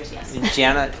 the answer is yes. And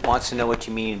Janet wants to know what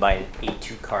you mean by an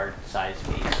A2 card size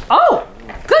base. Oh,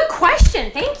 good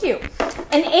question. Thank you.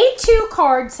 An A2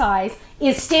 card size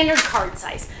is standard card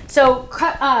size. So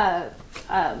card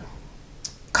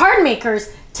makers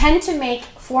tend to make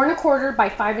 4 1/4 by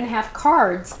 5 1/2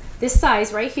 cards, this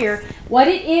size right here. What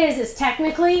it is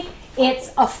technically, it's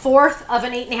a 1/4 of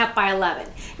an 8 1/2 by 11.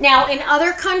 Now, in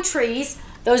other countries,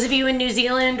 those of you in New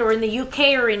Zealand or in the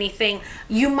UK or anything,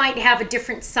 you might have a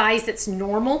different size that's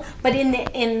normal, but in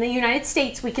the United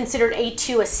States, we consider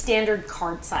A2 a standard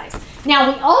card size.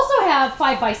 Now, we also have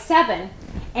 5 by 7,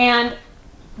 and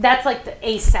that's like the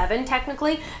A7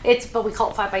 technically, but we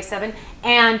call it 5 by 7,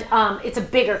 and it's a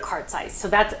bigger card size, so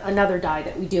that's another die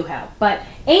that we do have. But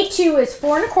A2 is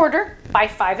 4 1/4 by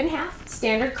 5 1/2,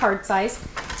 standard card size,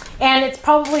 and it's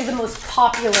probably the most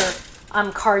popular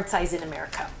card size in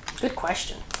America. Good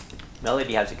question.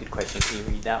 Melody has a good question. Can you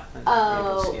read that one?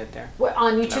 Oh, see it there?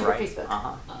 On YouTube or right? Facebook?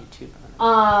 YouTube.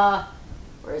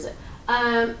 Where is it?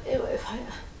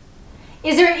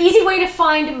 Is there an easy way to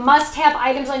find must-have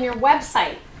items on your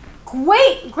website?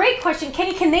 Great question.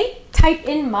 Kenny, can they type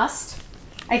in must?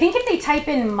 I think if they type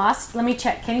in must, let me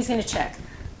check. Kenny's going to check.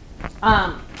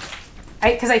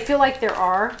 Because I feel like there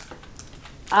are.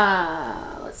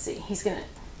 Let's see. He's going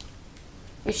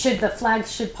to. The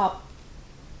flags should pop.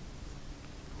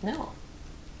 No.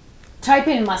 Type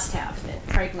in must have then.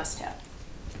 Craig must have.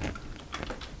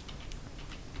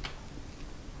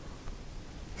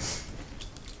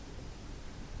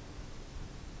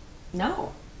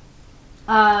 No.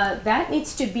 That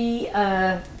needs to be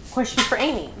a question for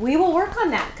Amy. We will work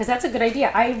on that because that's a good idea.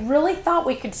 I really thought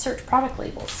we could search product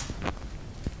labels.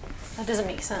 That doesn't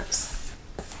make sense.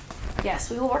 Yes,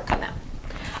 we will work on that.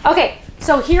 Okay,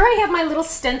 so here I have my little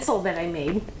stencil that I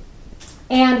made.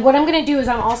 And what I'm going to do is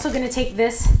I'm also going to take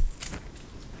this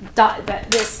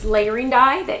layering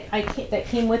die that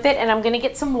came with it, and I'm going to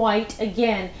get some white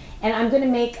again, and I'm going to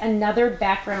make another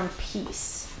background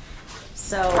piece.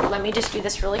 So let me just do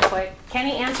this really quick.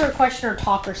 Kenny, answer a question or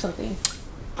talk or something.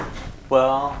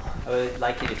 Well, I would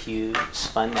like it if you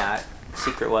spun that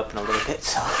secret weapon a little bit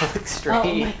so it looks straight.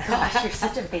 Oh my gosh, you're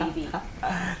such a baby.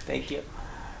 Thank you.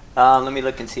 Let me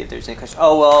look and see if there's any questions.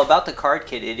 Oh, well, about the card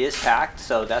kit, it is packed,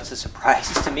 so that's a surprise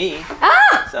to me.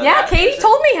 So yeah, Katie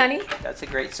told me, honey. That's a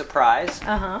great surprise.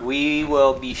 We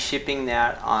will be shipping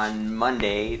that on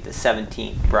Monday, the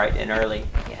 17th, bright and early.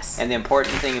 Yes. And the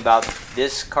important thing about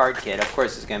this card kit, of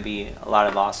course, it's going to be a lot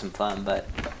of awesome fun, but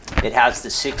it has the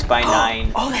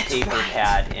 6x9 paper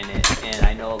pad in it, and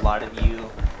I know a lot of you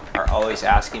are always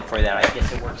asking for that. I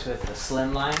guess it works with the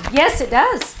slimline. Yes, it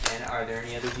does. And are there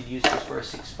any others you'd use this for a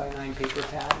 6x9 paper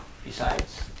pad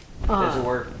besides? Does it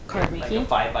work card like making? a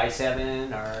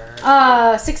 5x7 or?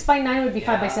 6x9 would be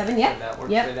 5x7. Yep. So that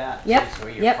works for that. Yep. So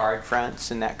your card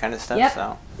fronts and that kind of stuff. Yep.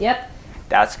 So. Yep.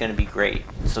 that's going to be great.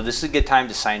 So this is a good time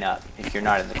to sign up if you're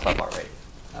not in the club already.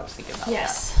 I was thinking about that.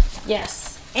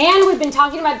 Yes. And we've been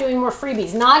talking about doing more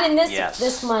freebies. Not in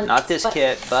this month. Not this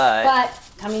kit, but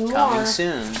coming more. Coming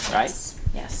soon, right?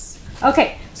 Yes.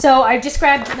 Okay, so I just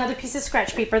grabbed another piece of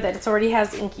scratch paper that it already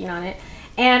has inking on it.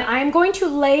 And I'm going to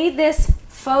lay this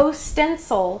faux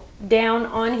stencil down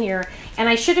on here. And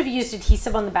I should have used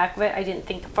adhesive on the back of it. I didn't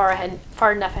think far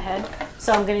enough ahead.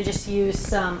 So I'm going to just use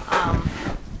some,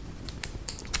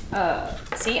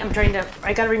 see,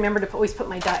 I got to remember to always put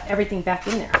my everything back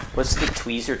in there. What's the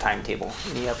tweezer timetable?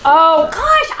 Oh,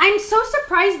 gosh, I'm so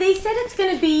surprised. They said it's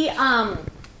going to be,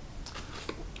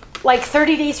 like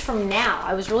 30 days from now.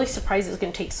 I was really surprised it was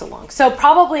going to take so long. So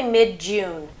probably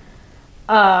mid-June,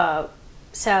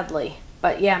 sadly.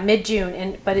 But yeah,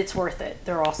 mid-June, but it's worth it.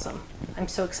 They're awesome. I'm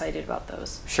so excited about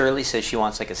those. Shirley says she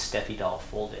wants like a Steffi doll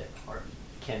folded or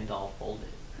Ken doll folded.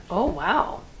 Oh,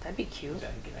 wow. That'd be cute. Is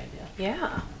that a good idea?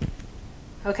 Yeah.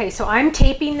 Okay, so I'm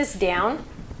taping this down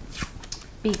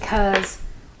because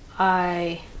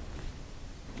I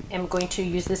am going to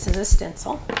use this as a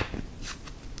stencil.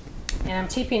 And I'm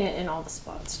taping it in all the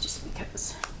spots just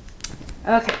because.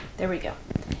 Okay, there we go.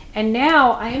 And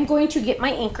now I am going to get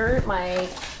my inker, my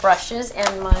brushes,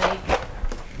 and my,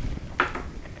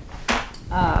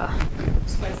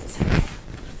 what is this?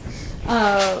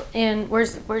 And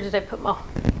where did I put my,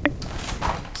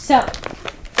 so.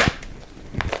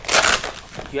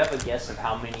 Do you have a guess of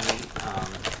how many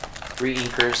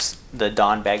re-inkers the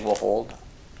Dawn bag will hold?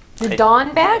 The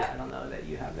Dawn bag? Yeah, I don't know that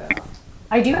you have that on.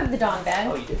 I do have the Dawn bag.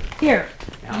 Oh, you do? Here.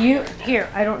 Here.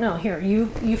 I don't know. Here. You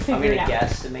figure it out. I'm going to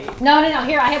guesstimate. No.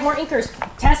 Here. I have more inkers.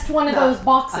 Test one of those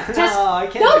boxes. I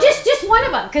can't. No, just one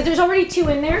of them because there's already 2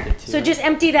 in there. So just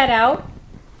empty that out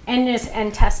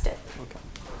and test it.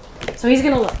 Okay. So he's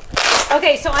going to look.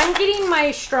 Okay, so I'm getting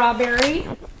my strawberry.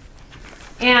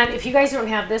 And if you guys don't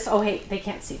have this, oh, hey, they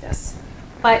can't see this.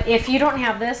 But if you don't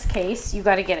have this case, you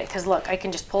got to get it. Because look, I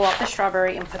can just pull out the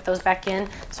strawberry and put those back in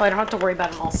so I don't have to worry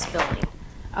about them all spilling.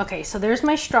 Okay, so there's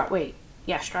my strawberry.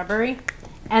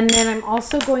 And then I'm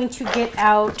also going to get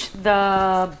out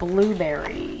the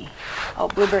blueberry. Oh,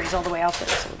 blueberry's all the way out there,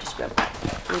 so we'll just grab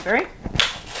blueberry.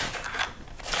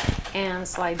 And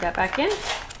slide that back in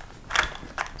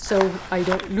so I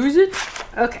don't lose it.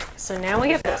 Okay, so now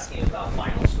we have this. Asking about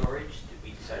vinyl storage. Did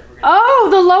we decide we're gonna Oh,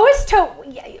 the lowest tote.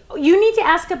 You need to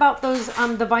ask about those,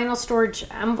 the vinyl storage,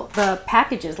 the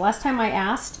packages. Last time I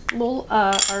asked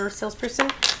our salesperson.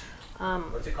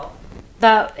 What's it called?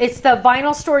 It's the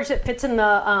vinyl storage that fits in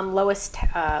the lowest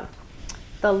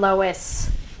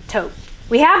tote.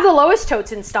 We have the lowest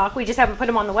totes in stock. We just haven't put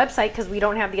them on the website because we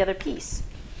don't have the other piece.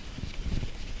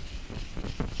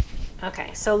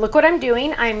 Okay, so look what I'm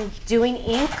doing. I'm doing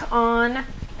ink on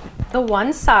the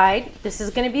one side. This is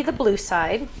going to be the blue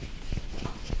side.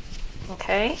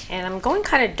 Okay, and I'm going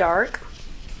kind of dark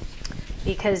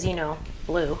because, you know,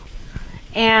 blue.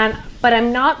 But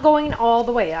I'm not going all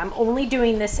the way. I'm only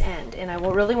doing this end, and I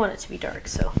will really want it to be dark,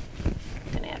 so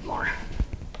I'm going to add more.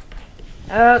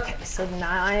 Okay, so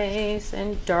nice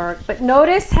and dark. But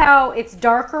notice how it's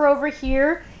darker over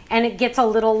here, and it gets a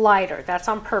little lighter. That's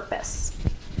on purpose.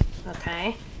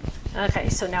 Okay. Okay,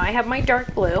 so now I have my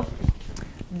dark blue.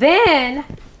 Then,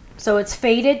 so it's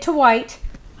faded to white.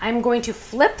 I'm going to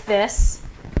flip this,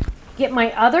 get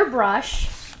my other brush,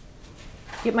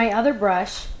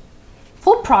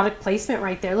 full product placement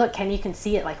right there. Look, Ken, you can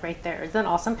see it like right there. Isn't that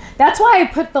awesome? That's why I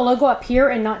put the logo up here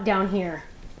and not down here.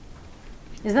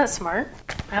 Isn't that smart?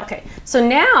 Okay, so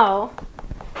now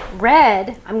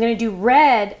red, I'm gonna do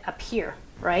red up here,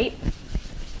 right?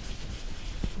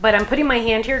 But I'm putting my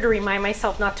hand here to remind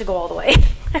myself not to go all the way.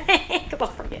 Because I'll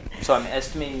forget. So I'm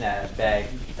estimating that bag,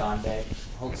 Dawn bag,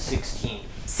 holds 16.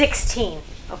 16,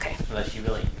 okay. Unless you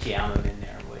really jam them in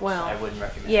there, which I wouldn't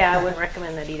recommend. Yeah, I wouldn't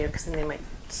recommend that either because then they might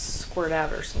squirt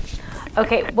out or something.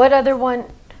 Okay, what other one?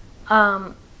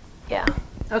 Yeah,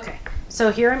 okay.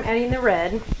 So here I'm adding the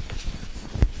red.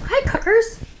 Hi,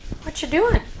 cookers. What you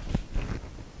doing?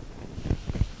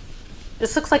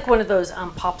 This looks like one of those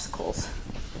popsicles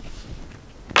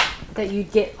that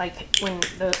you'd get like when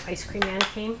the ice cream man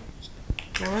came.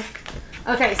 Remember?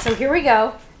 Okay, so here we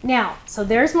go. Now, so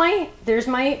there's my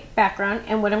background,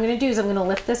 and what I'm going to do is I'm going to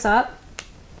lift this up,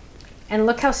 and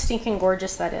look how stinking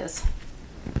gorgeous that is.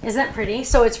 Isn't that pretty?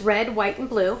 So it's red, white, and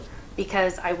blue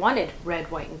because I wanted red,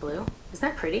 white, and blue. Isn't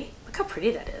that pretty? Look how pretty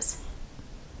that is.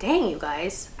 Dang, you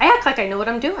guys. I act like I know what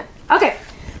I'm doing. Okay,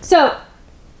 so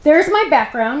there's my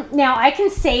background. Now I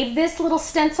can save this little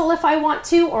stencil if I want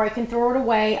to, or I can throw it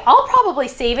away. I'll probably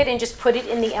save it and just put it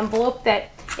in the envelope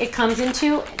that it comes in.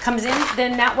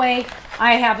 Then that way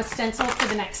I have a stencil for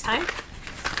the next time.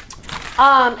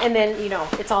 And then, you know,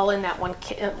 it's all in that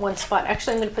one spot.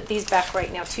 Actually, I'm going to put these back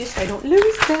right now too, so I don't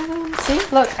lose them. See,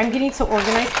 look, I'm getting so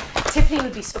organized. Tiffany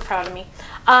would be so proud of me.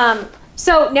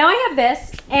 So now I have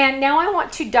this, and now I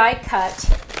want to die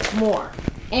cut more.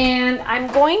 And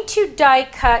I'm going to die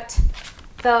cut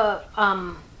the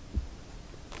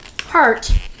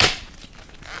heart.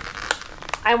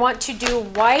 I want to do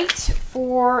white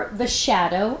for the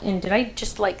shadow. And did I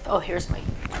just like, oh, here's my,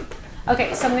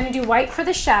 okay, so I'm going to do white for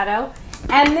the shadow.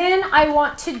 And then I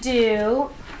want to do,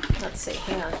 let's see,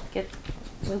 hang on,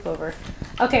 move over.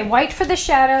 Okay, white for the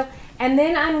shadow. And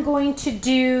then I'm going to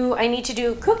do, I need to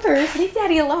do Cookers, leave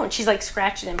Daddy alone. She's like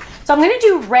scratching him. So I'm going to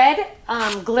do red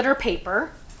glitter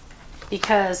paper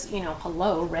because, you know,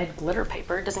 hello, red glitter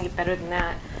paper. It doesn't get better than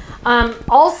that.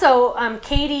 Also,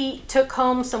 Katie took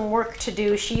home some work to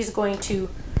do. She's going to,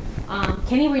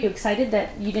 Kenny, were you excited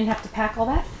that you didn't have to pack all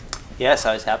that? Yes,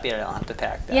 I was happy I don't have to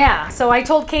pack that. Yeah, so I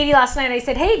told Katie last night, I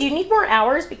said, hey, do you need more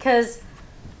hours? Because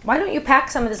why don't you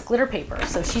pack some of this glitter paper?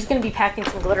 So she's going to be packing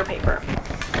some glitter paper.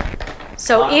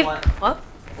 So Lana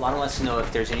wants to know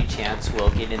if there's any chance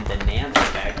we'll get in the Nancy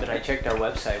bag, but I checked our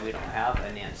website. We don't have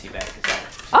a Nancy bag. Is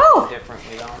that different?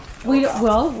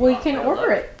 We can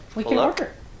order it. We can order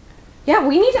it. Yeah,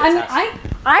 we need. I mean,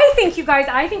 I think you guys.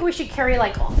 I think we should carry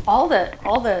like all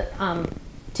the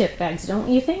tip bags. Don't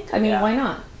you think? I mean, why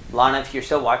not? Lana, if you're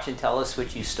still watching, tell us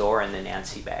what you store in the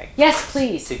Nancy bag. Yes,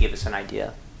 please. To give us an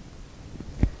idea.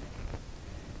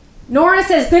 Nora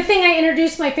says, good thing I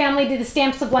introduced my family to the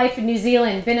Stamps of Life in New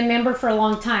Zealand. Been a member for a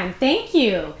long time. Thank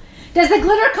you. Does the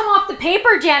glitter come off the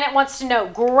paper? Janet wants to know.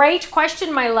 Great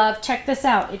question, my love. Check this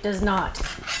out. It does not.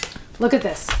 Look at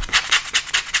this.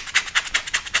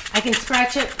 I can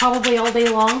scratch it probably all day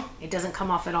long. It doesn't come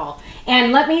off at all.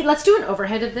 And let's do an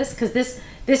overhead of this because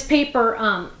this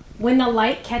paper, when the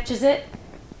light catches it,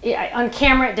 on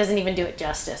camera it doesn't even do it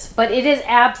justice. But it is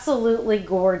absolutely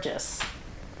gorgeous.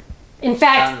 In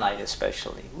fact, sunlight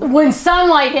especially. When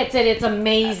sunlight hits it, it's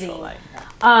amazing. Light,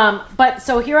 but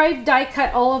so here I've die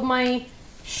cut all of my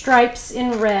stripes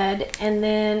in red, and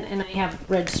I have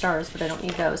red stars, but I don't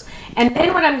need those. And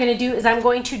then what I'm going to do is I'm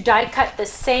going to die cut the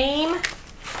same,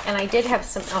 and I did have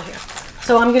some, oh here.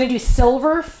 So I'm going to do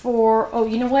silver for, oh,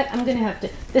 you know what? I'm going to have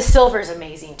to, this silver is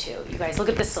amazing too. You guys, look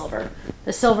at the silver.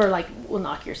 The silver like will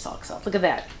knock your socks off. Look at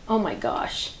that. Oh my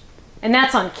gosh. And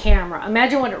that's on camera.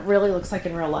 Imagine what it really looks like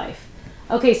in real life.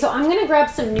 Okay, so I'm going to grab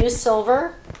some new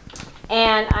silver,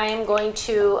 and I am going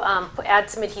to add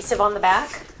some adhesive on the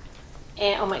back.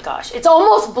 And oh my gosh, it's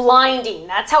almost blinding.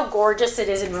 That's how gorgeous it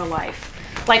is in real life.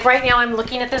 Like right now I'm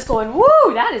looking at this going,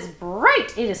 woo, that is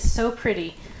bright. It is so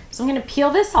pretty. So I'm going to peel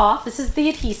this off. This is the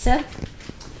adhesive.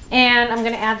 And I'm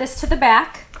going to add this to the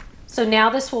back. So now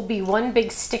this will be one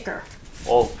big sticker.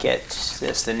 Oh, get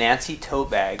this. The Nancy tote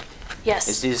bag. Yes.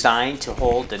 Is designed to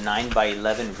hold the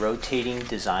 9x11 rotating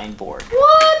design board.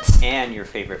 What? And your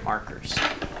favorite markers.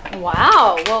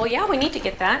 Wow. Well, yeah, we need to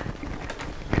get that.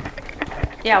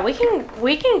 Yeah, we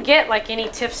can get like any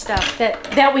TIFF stuff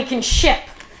that we can ship.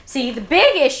 See, the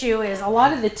big issue is a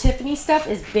lot of the Tiffany stuff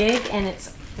is big and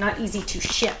it's not easy to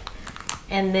ship.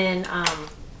 And then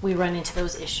we run into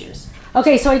those issues.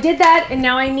 Okay, so I did that, and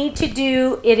now I need to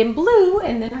do it in blue,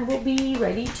 and then I will be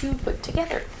ready to put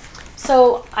together.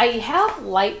 So I have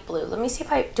light blue. Let me see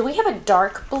if do we have a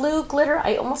dark blue glitter?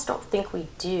 I almost don't think we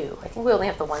do. I think we only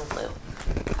have the one blue.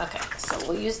 Okay, so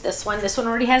we'll use this one. This one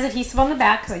already has adhesive on the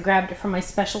back because I grabbed it from my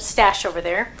special stash over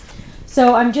there.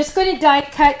 So I'm just going to die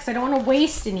cut because I don't want to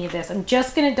waste any of this. I'm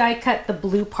just going to die cut the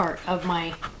blue part of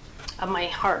my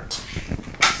heart.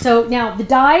 So now the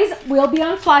dies will be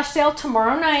on flash sale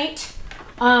tomorrow night.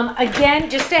 Again,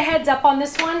 just a heads up on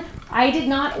this one. I did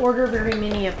not order very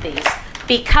many of these,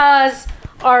 because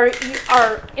our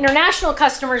international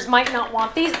customers might not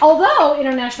want these. Although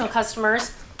international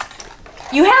customers,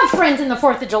 you have friends in the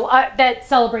 4th of July that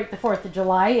celebrate the 4th of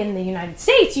July in the United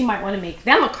States, you might want to make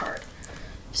them a card.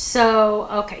 So,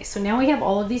 okay, so now we have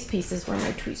all of these pieces. Where are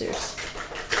my tweezers?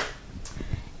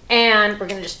 And we're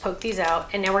gonna just poke these out,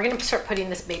 and now we're gonna start putting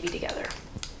this baby together.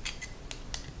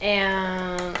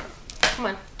 And come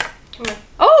on.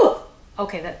 Oh!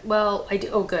 Okay, well,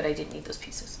 oh good, I didn't need those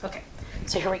pieces. Okay.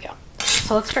 So here we go.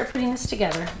 So let's start putting this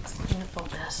together. Let's clean up all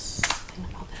this, clean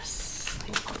up all this,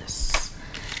 clean up all this.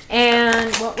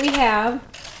 And what we have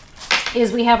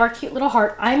is we have our cute little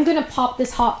heart. I'm going to pop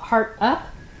this heart up.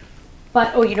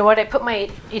 But, oh, you know what? I put my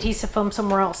adhesive foam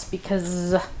somewhere else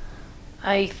because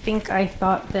I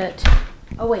thought that,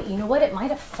 oh wait, you know what? It might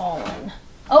have fallen.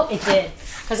 Oh, it did,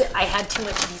 because I had too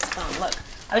much adhesive foam. Look,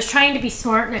 I was trying to be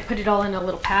smart and I put it all in a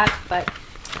little pack, but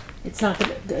it's not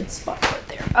a good spot for it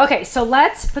there. Okay, so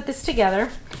let's put this together.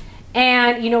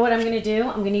 And you know what I'm going to do?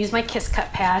 I'm going to use my Kiss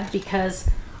Cut pad because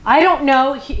I don't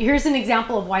know. Here's an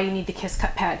example of why you need the Kiss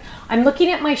Cut pad. I'm looking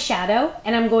at my shadow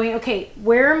and I'm going, okay,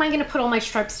 where am I going to put all my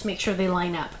stripes to make sure they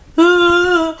line up?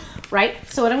 Right?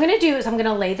 So what I'm going to do is I'm going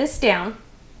to lay this down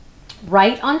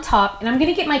right on top and I'm going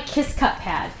to get my Kiss Cut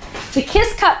pad. The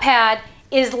Kiss Cut pad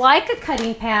is like a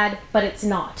cutting pad, but it's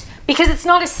not because it's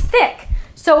not as thick.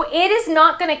 So it is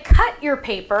not going to cut your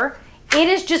paper. It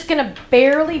is just going to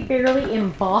barely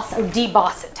emboss or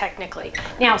deboss it technically.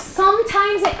 Now,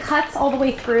 sometimes it cuts all the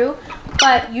way through,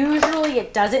 but usually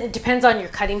it doesn't. It depends on your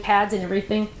cutting pads and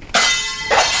everything.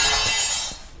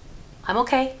 I'm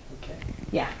okay. Okay.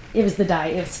 Yeah, it was the dye.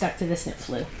 It was stuck to this and it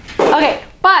flew. Okay,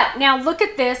 but now look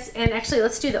at this. And actually,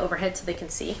 let's do the overhead so they can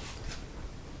see.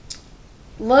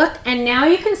 Look, and now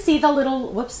you can see the little,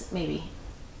 whoops, maybe.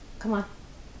 Come on.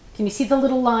 Can you see the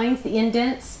little lines, the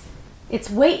indents? It's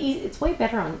way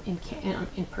better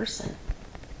in person.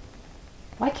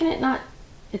 Why can it not?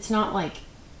 It's not like,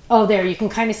 oh, there, you can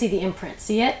kind of see the imprint.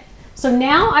 See it? So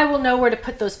now I will know where to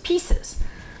put those pieces.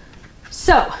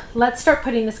 So let's start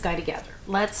putting this guy together.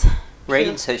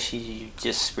 Reagan says she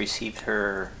just received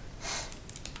her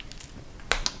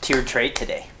tiered tray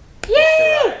today.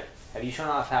 Yay! Have you shown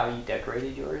off how you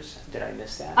decorated yours? Did I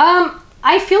miss that?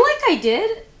 I feel like I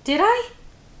did. Did I?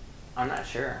 I'm not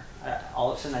sure.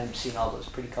 All of a sudden I'm seeing all those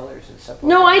pretty colors and stuff.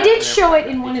 No, I did show it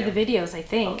in one of the videos, I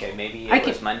think. Okay, maybe it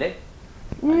was Monday?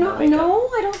 No,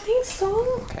 I don't think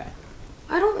so. Okay.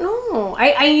 I don't know.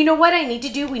 You know what I need to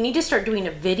do? We need to start doing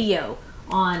a video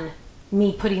on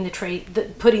me putting the tray,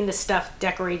 putting the stuff,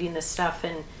 decorating the stuff,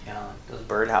 and yeah, those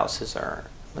birdhouses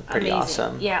look pretty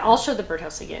awesome. Yeah, I'll show the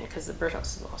birdhouse again because the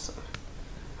birdhouse is awesome.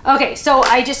 Okay, so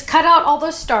I just cut out all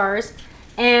those stars,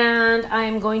 and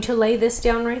I'm going to lay this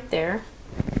down right there.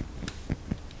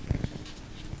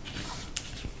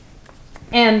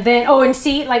 And then, oh, and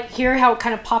see, like here, how it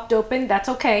kind of popped open. That's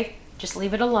okay. Just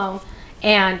leave it alone,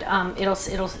 and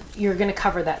you're gonna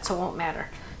cover that, so it won't matter.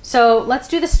 So let's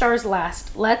do the stars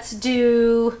last. Let's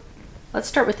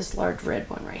start with this large red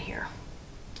one right here.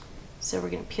 So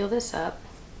we're gonna peel this up,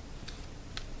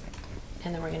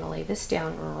 and then we're gonna lay this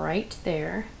down right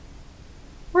there.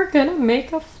 We're gonna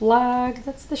make a flag.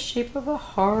 That's the shape of a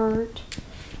heart.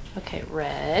 Okay,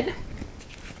 red,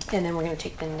 and then we're gonna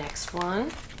take the next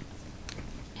one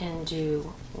and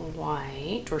do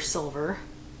white or silver.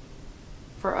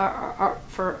 For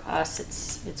us,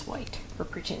 it's white. We're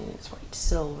pretending it's white.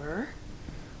 Silver.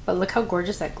 But look how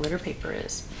gorgeous that glitter paper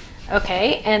is.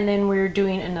 Okay, and then we're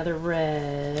doing another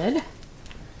red.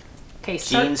 Okay,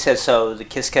 Jean says, so the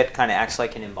Kiss Cut kind of acts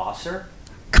like an embosser?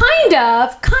 Kind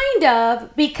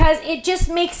of, because it just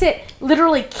makes it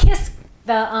literally kiss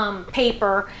the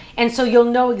paper, and so you'll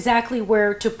know exactly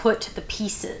where to put the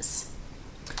pieces.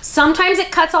 Sometimes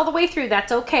it cuts all the way through.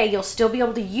 That's okay. You'll still be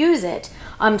able to use it.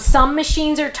 Some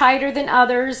machines are tighter than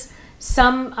others.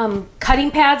 Some cutting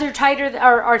pads are tighter,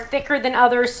 are thicker than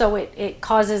others, so it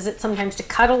causes it sometimes to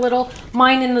cut a little.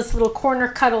 Mine in this little corner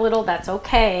cut a little. That's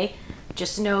okay.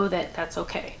 Just know that that's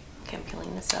okay. Okay, I'm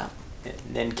peeling this up.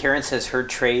 Then Karen says her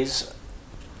trays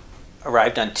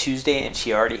arrived on Tuesday and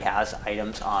she already has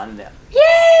items on them.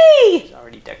 Yay! She's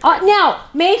already decorated. Now,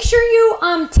 make sure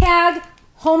you tag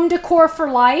Home Decor for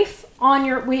Life on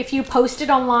if you post it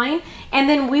online, and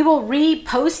then we will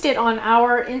repost it on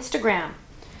our Instagram.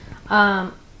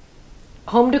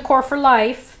 Home Decor for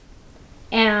Life,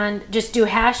 and just do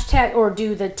hashtag or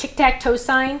do the tic-tac-toe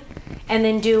sign, and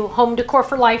then do Home Decor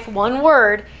for Life, one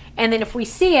word, and then if we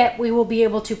see it, we will be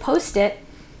able to post it,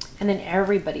 and then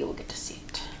everybody will get to see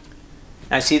it.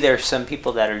 I see there are some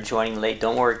people that are joining late.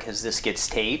 Don't worry, because this gets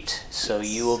taped, so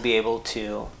you will be able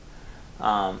to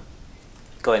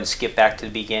go ahead and skip back to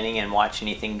the beginning and watch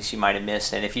any things you might have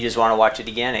missed. And if you just want to watch it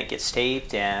again, it gets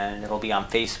taped and it'll be on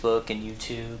Facebook and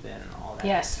YouTube and all that.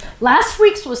 Yes. Last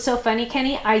week's was so funny,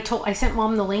 Kenny. I sent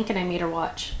Mom the link and I made her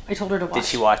watch. I told her to watch. Did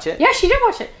she watch it? Yeah, she did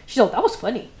watch it. She said, that was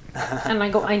funny. And I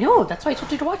go, I know, that's why I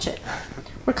told you to watch it.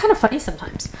 We're kind of funny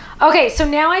sometimes. Okay, so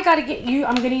now I got to get you,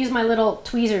 I'm going to use my little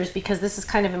tweezers because this is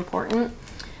kind of important,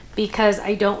 because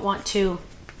I don't want to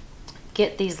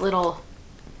get these little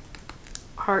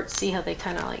hearts. See how they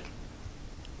kind of like,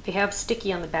 they have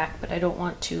sticky on the back, but I don't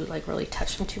want to like really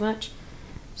touch them too much.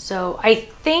 So I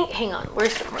think, hang on,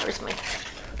 where's my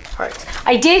hearts?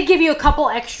 I did give you a couple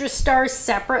extra stars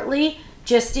separately,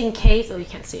 just in case. Oh, you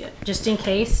can't see it. Just in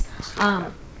case,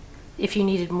 if you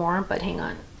needed more, but hang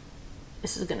on.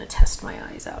 This is gonna test my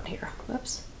eyes out here.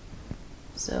 Whoops.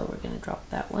 So we're gonna drop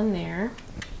that one there.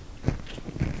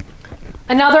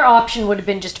 Another option would have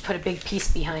been just to put a big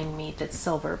piece behind me that's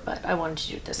silver, but I wanted to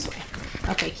do it this way.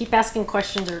 Okay, keep asking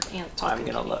questions or talking. I'm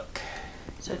gonna look.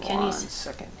 So One Kenny's.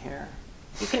 second here.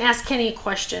 You can ask Kenny a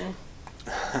question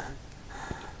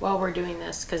while we're doing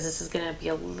this, because this is going to be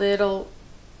a little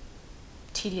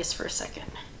tedious for a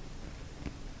second.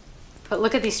 But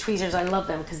look at these tweezers. I love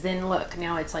them, because then look,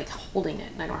 now it's like holding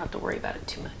it and I don't have to worry about it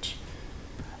too much.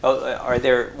 Oh,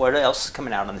 what else is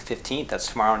coming out on the 15th? That's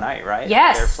tomorrow night, right?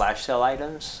 Yes. Are there flash sale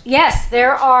items? Yes,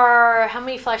 there are, how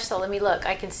many flash sale? Let me look.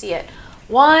 I can see it.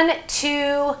 1,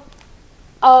 2,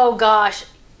 oh gosh.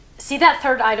 See that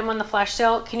third item on the flash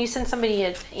sale? Can you send somebody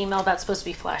an email? That's supposed to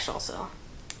be flash also.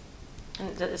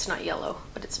 And it's not yellow,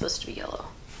 but it's supposed to be yellow.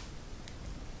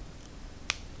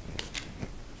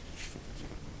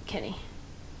 Kenny.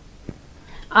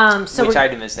 Which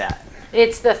item is that?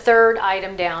 It's the third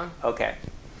item down. Okay.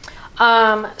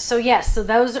 So yes, so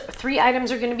those 3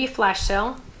 items are going to be flash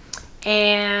sale,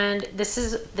 and this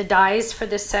is the dies for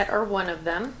this set are one of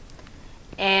them,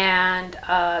 and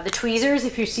the tweezers,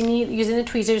 if you're using the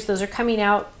tweezers, those are coming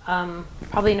out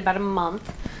probably in about a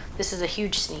month. This is a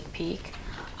huge sneak peek.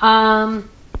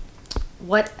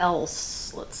 What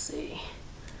else? Let's see.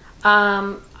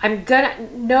 No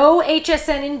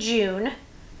HSN in June,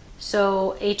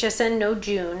 so HSN no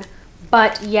June.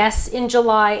 But yes in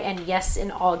July and yes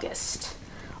in August.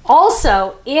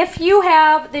 Also, if you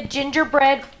have the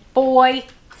Gingerbread Boy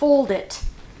Fold It,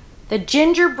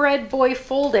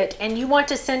 and you want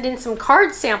to send in some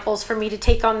card samples for me to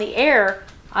take on the air,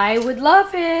 I would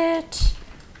love it.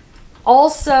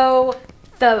 Also,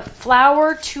 the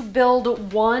Flower to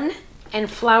Build 1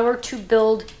 and Flower to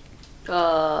Build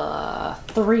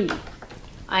 3.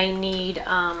 I need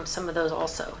some of those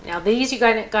also. Now these you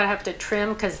gotta have to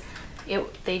trim, because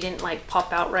they didn't like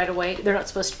pop out right away. They're not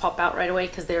supposed to pop out right away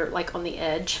because they're like on the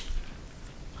edge.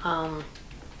 So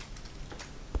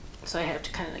I have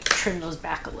to kind of like trim those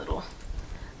back a little.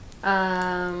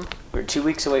 We're 2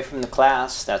 weeks away from the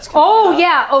class. That's coming up.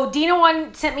 Yeah. Oh, Dina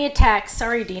sent me a text.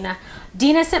 Sorry, Dina.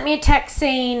 Dina sent me a text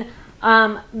saying,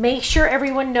 make sure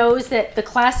everyone knows that the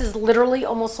class is literally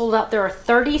almost sold out. There are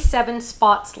 37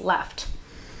 spots left.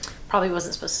 Probably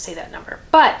wasn't supposed to say that number,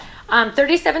 but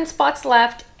 37 spots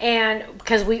left, and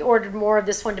because we ordered more of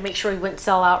this one to make sure we wouldn't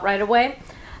sell out right away.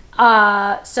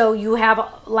 So you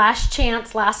have last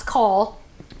chance, last call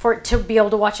for it to be able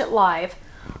to watch it live.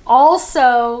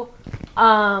 Also,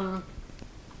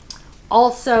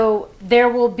 there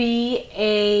will be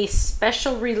a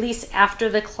special release after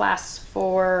the class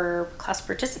for class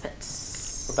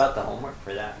participants. What about the homework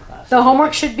for that class? The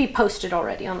homework should be posted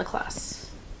already on the class.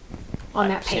 On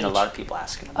that page. I've seen a lot of people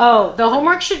asking about the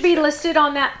homework should be listed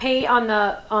on that page, on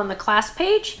the class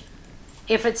page.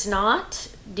 If it's not,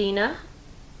 Dina,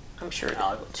 I'm sure.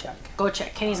 I'll go check. Go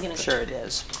check. Kenny's gonna go Sure check. it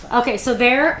is. Okay, so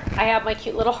there I have my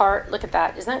cute little heart. Look at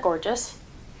that. Isn't that gorgeous?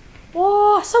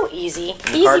 Whoa, so easy.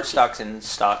 The cardstock's in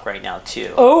stock right now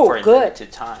too. Oh, for good.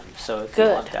 limited time. So if you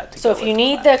want that to So if you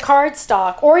need the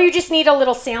cardstock, or you just need a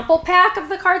little sample pack of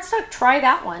the cardstock, try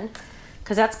that one,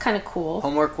 because that's kind of cool.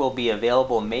 Homework will be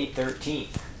available May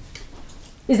 13th.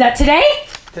 Is that today?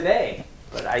 Today,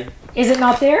 but Is it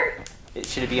not there?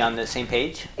 Should it be on the same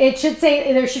page? It should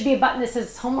say, there should be a button that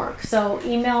says homework. So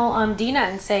email Dina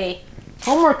and say,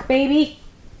 homework, baby.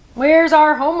 Where's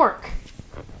our homework?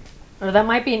 Or that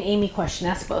might be an Amy question.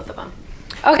 Ask both of them.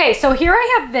 Okay, so here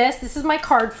I have this. This is my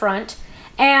card front.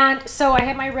 And so I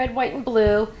have my red, white, and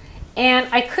blue. And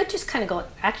I could just kind of go,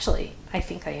 actually, I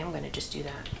think I am going to just do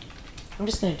that. I'm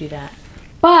just going to do that.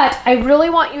 But I really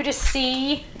want you to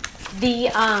see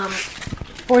the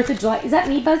 4th of July. Is that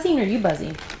me buzzing or you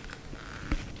buzzing?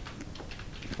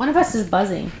 One of us is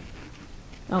buzzing.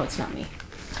 Oh, it's not me.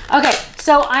 Okay,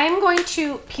 so I'm going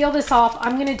to peel this off.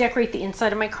 I'm going to decorate the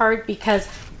inside of my card because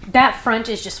that front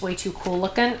is just way too cool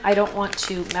looking. I don't want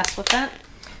to mess with that.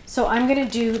 So I'm going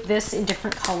to do this in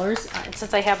different colors. And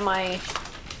since I have my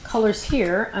colors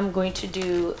here, I'm going to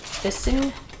do this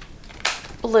in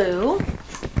blue.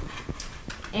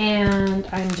 And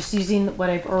I'm just using what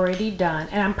I've already done.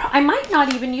 And I might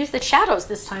not even use the shadows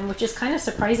this time, which is kind of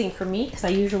surprising for me because I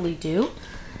usually do.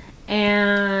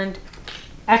 And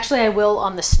actually I will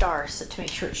on the star, so to make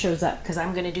sure it shows up, because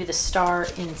I'm going to do the star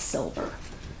in silver.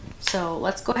 So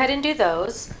let's go ahead and do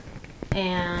those.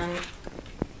 And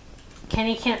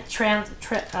Kenny can't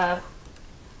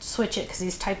switch it because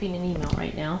he's typing an email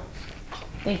right now.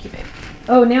 Thank you, babe.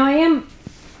 Oh, now I am.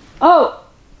 Oh,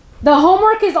 the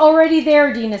homework is already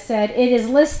there, Dina said. It is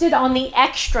listed on the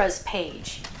extras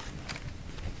page.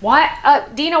 Why,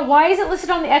 Dina, why is it listed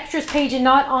on the extras page and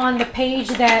not on the page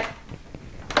that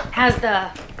has the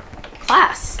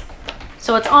class?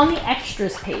 So it's on the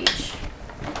extras page.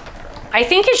 I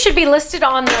think it should be listed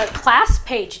on the class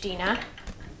page, Dina.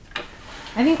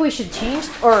 I think we should change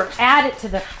or add it to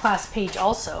the class page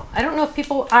also. I don't know if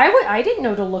people, I didn't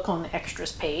know to look on the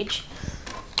extras page.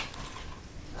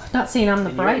 Not saying I'm the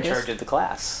And brightest. You're in charge of the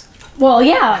class. Well,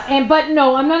 yeah, but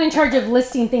no, I'm not in charge of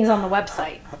listing things on the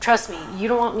website. Trust me, you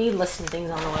don't want me listing things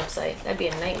on the website. That'd be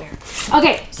a nightmare.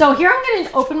 Okay, so here I'm going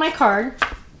to open my card,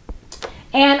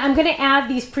 and I'm going to add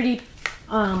these pretty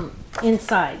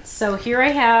insides. So here I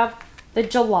have the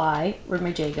July. Where'd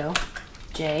my J go?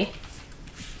 J,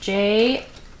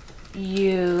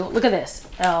 U. Look at this.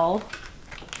 L,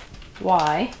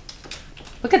 Y.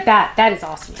 Look at that. That is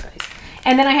awesome, guys.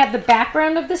 And then I have the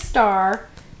background of the star.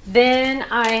 Then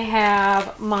I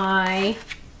have my,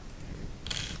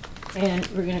 and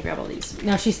we're gonna grab all these.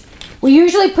 Now we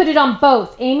usually put it on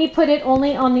both. Amy put it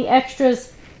only on the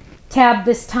extras tab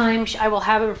this time. I will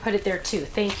have her put it there too.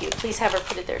 Thank you. Please have her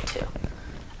put it there too.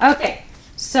 Okay,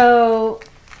 so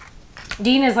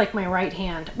Dina's like my right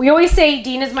hand. We always say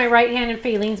Dina's my right hand and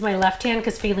Fayleen's my left hand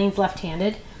because Fayleen's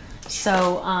left-handed.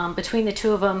 So between the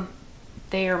two of them,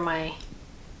 they are my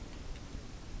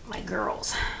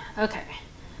girls. Okay.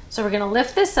 So we're going to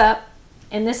lift this up,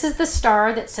 and this is the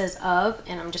star that says of,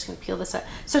 and I'm just going to peel this up.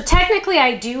 So technically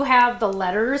I do have the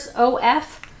letters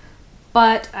OF,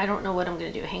 but I don't know what I'm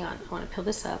going to do. Hang on. I want to peel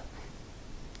this up.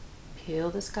 Peel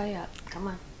this guy up. Come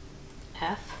on.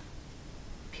 F.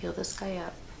 Peel this guy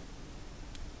up.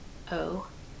 O.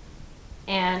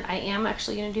 And I am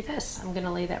actually going to do this. I'm going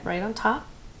to lay that right on top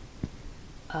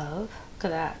of. Look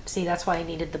at that. See, that's why I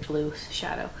needed the blue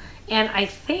shadow. And I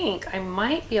think I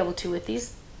might be able to, with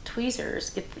these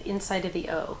tweezers, get the inside of the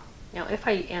O. Now, if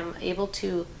I am able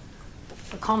to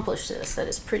accomplish this, that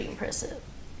is pretty impressive.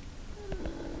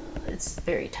 It's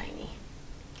very tiny.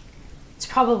 It's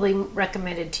probably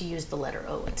recommended to use the letter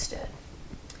O instead.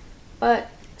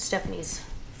 But Stephanie's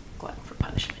glutton for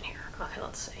punishment here. Okay,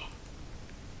 let's see.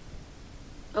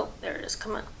 Oh, there it is.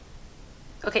 Come on.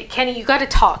 Okay, Kenny, you got to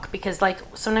talk because, like,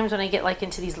 sometimes when I get like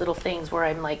into these little things where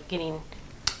I'm like getting.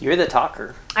 You're the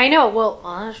talker. I know. Well,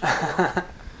 hang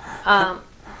on.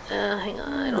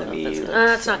 I don't know if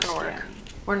that's not gonna work.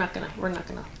 We're not gonna.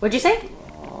 What'd you say?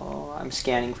 Oh, I'm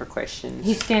scanning for questions.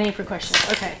 He's scanning for questions.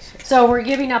 Okay, so we're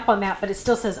giving up on that, but it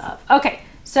still says of. Okay,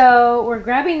 so we're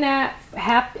grabbing that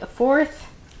 4th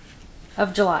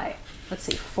of July. Let's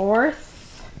see, 4th.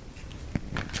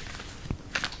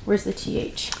 Where's the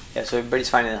TH? Yeah, so everybody's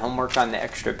finding the homework on the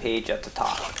extra page at the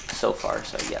top so far,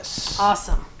 so yes.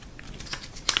 Awesome.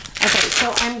 Okay,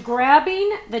 so I'm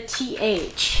grabbing the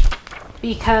TH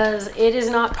because it is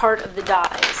not part of the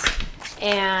dies.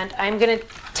 And I'm going to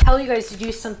tell you guys to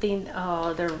do something.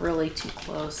 Oh, they're really too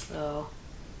close, though.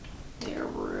 They're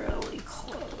really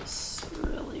close.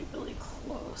 Really, really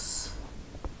close.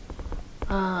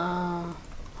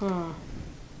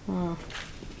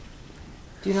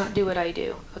 Do not do what I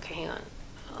do. Okay, hang on.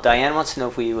 Diane wants to know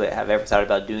if we have ever thought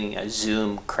about doing a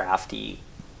Zoom crafty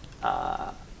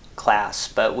class,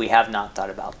 but we have not thought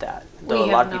about that. Though a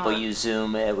lot of people use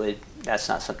Zoom, that's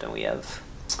not something we have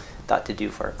thought to do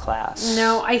for a class.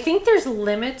 No, I think there's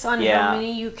limits on how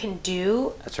many you can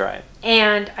do. That's right.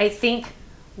 And I think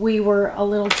we were a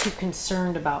little too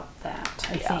concerned about that,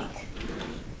 I think.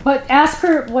 But ask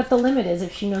her what the limit is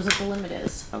if she knows what the limit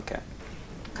is. Okay.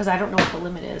 Because I don't know what the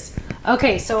limit is.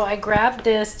 Okay, so I grabbed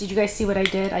this. Did you guys see what I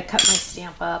did? I cut my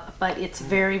stamp up, but it's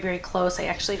very, very close. I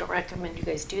actually don't recommend you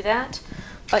guys do that.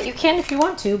 But you can if you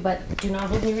want to, but do not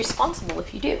hold me responsible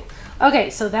if you do. Okay,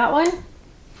 so that one.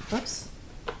 Whoops.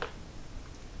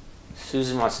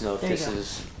 Susan wants to know if this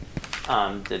is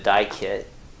the die kit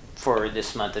for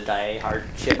this month of die hard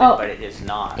shipment, but it is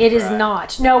not. It is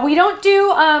not. No, we don't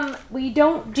do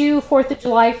 4th of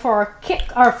July for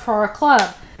our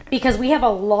club because we have a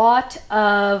lot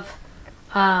of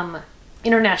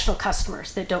international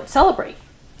customers that don't celebrate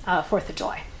 4th of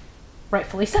July.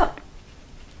 Rightfully so.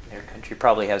 Their country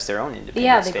probably has their own Independence Day,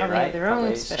 yeah, they probably have their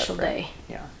own special day.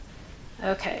 Yeah.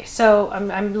 Okay, so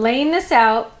I'm laying this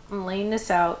out.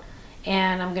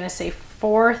 And I'm going to say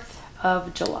 4th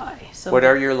of July. So what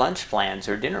are your lunch plans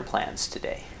or dinner plans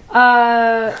today?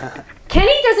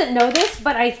 Kenny doesn't know this,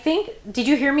 but I think, did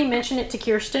you hear me mention it to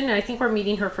Kirsten? And I think we're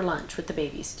meeting her for lunch with the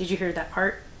babies. Did you hear that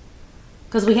part?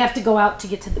 Because we have to go out to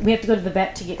get to, we have to go to the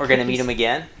vet to get We're going to meet them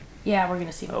again? Yeah, we're going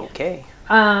to see them again. Okay.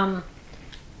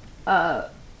 I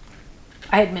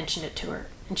had mentioned it to her.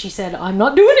 And she said, I'm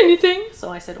not doing anything. So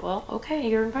I said, well, okay,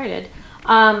 you're invited.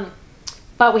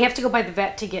 But we have to go by the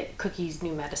vet to get Cookie's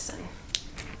new medicine.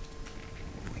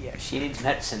 Yeah, she needs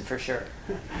medicine for sure.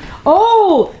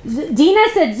 Oh, Dina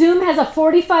said Zoom has a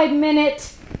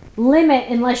 45-minute limit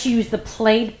unless you use the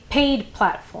paid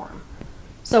platform.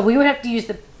 So we would have to use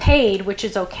the paid, which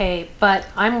is okay, but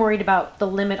I'm worried about the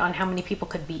limit on how many people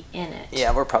could be in it.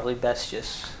 Yeah, we're probably best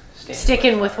just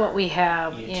sticking with what we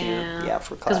have. YouTube, yeah,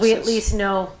 for Because classes. we at least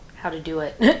know how to do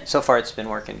it. So far, it's been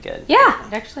working good. Yeah,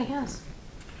 it actually has.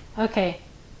 Okay.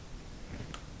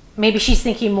 Maybe she's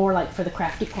thinking more like for the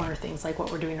crafty corner things, like what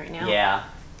we're doing right now.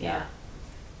 Yeah.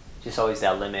 Just always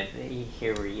that limit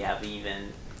here where you have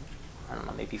even, I don't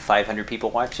know, maybe 500 people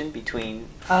watching between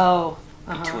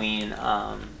between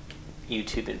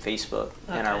YouTube and Facebook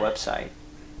and our website.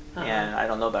 And I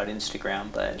don't know about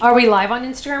Instagram, but are we live on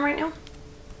Instagram right now?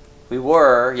 we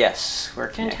were. Yes, we're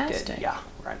connected. Fantastic. Yeah,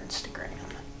 we're on Instagram.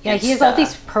 Yeah, he has all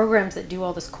these programs that do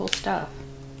all this cool stuff.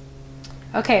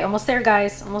 Okay, almost there,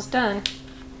 guys. Almost done.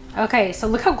 Okay, so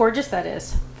look how gorgeous that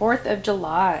is. 4th of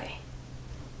July.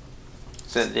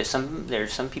 So there's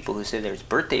some people who say there's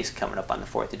birthdays coming up on the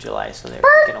 4th of July, so they're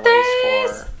Birthdays! gonna waste for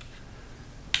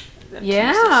them to use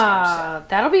the stamp set.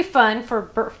 That'll be fun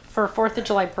for 4th of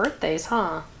July birthdays,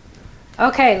 huh?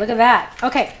 Okay, look at that.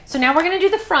 Okay, so now we're gonna do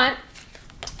the front.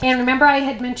 And remember I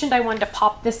had mentioned I wanted to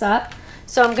pop this up.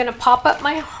 So I'm gonna pop up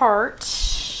my heart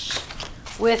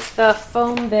with the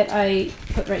foam that I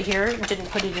put right here. Didn't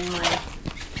put it in my,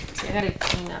 see, I gotta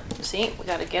clean up. See, we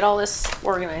gotta get all this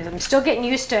organized. I'm still getting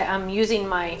used to using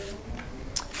my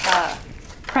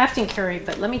crafting carry,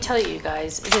 but let me tell you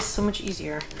guys, it is so much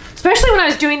easier. Especially when I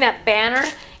was doing that banner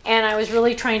and I was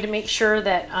really trying to make sure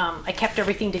that I kept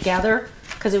everything together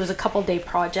because it was a couple-day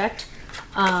project.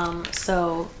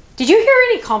 So, did you hear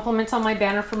any compliments on my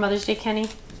banner for Mother's Day, Kenny?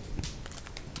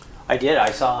 I did.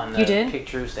 I saw on the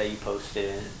pictures that you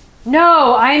posted.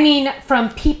 No, I mean from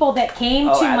people that came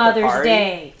to Mother's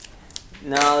Day.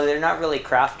 No, they're not really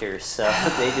crafters, so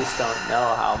they just don't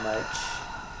know how much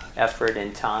effort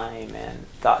and time and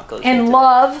thought goes and into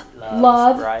love,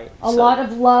 right? A lot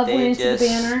of love went into the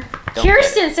banner.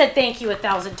 Kirsten said thank you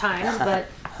 1,000 times, but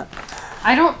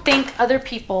I don't think other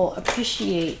people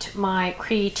appreciate my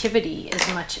creativity as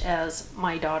much as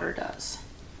my daughter does.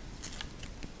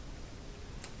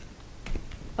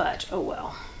 But oh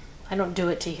well, I don't do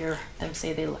it to hear them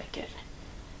say they like it,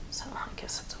 so I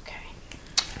guess it's okay.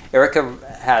 Erica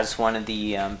has one of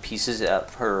the pieces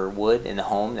of her wood in the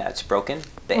home that's broken,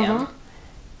 the M.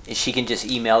 She can just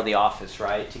email the office,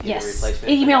 right, to get a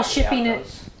replacement.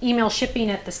 Email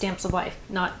shipping at the Stamps of Life,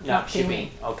 not shipping.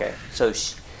 Me. Okay, so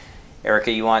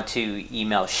Erica, you want to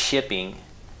email shipping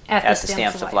at the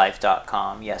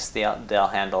stampsoflife.com. Yes, they'll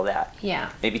handle that. Yeah.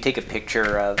 Maybe take a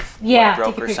picture of what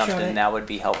broke or something. That would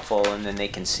be helpful, and then they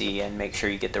can see and make sure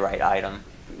you get the right item.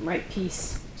 Right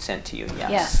piece. Sent to you,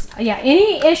 yes. Yeah,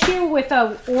 any issue with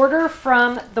a order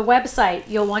from the website,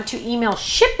 you'll want to email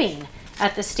shipping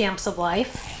at the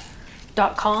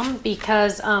stampsoflife.com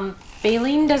because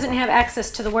Baleen doesn't have access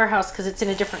to the warehouse because it's in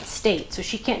a different state, so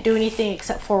she can't do anything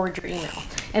except forward your email.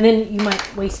 And then you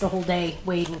might waste a whole day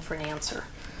waiting for an answer.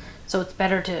 So it's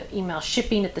better to email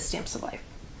shipping at the Stamps of Life.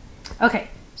 Okay,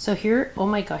 so here, oh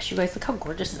my gosh, you guys, look how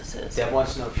gorgeous this is. Deb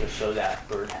wants to know if you'll show that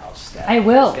birdhouse that I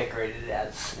will. decorated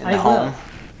as in the home.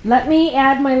 Let me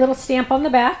add my little stamp on the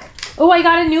back. Oh, I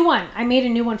got a new one. I made a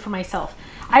new one for myself.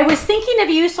 I was thinking of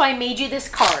you, so I made you this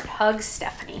card. Hug,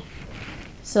 Stephanie.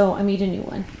 So I made a new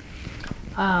one.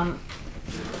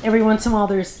 Every once in a while,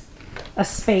 there's a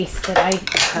space that I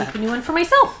make a new one for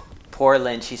myself. Poor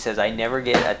Lynn, she says, I never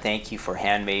get a thank you for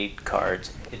handmade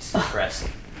cards. It's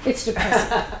depressing. It's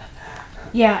depressing.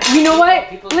 Yeah, you know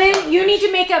what, Lynn, you need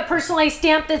to make a personalized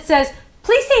stamp that says,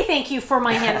 please say thank you for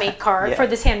my handmade card, for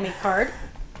this handmade card.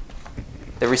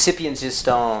 The recipients just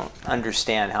don't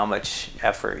understand how much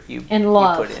effort you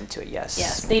put into it. Yes.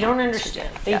 Yes, they don't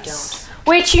understand. They don't.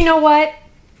 Which, you know what?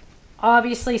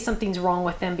 Obviously, something's wrong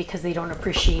with them because they don't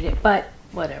appreciate it. But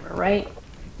whatever, right?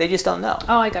 They just don't know.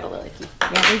 Oh, I got a lilicky.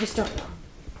 Yeah, they just don't know.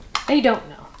 They don't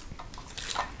know.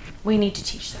 We need to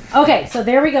teach them. Okay, so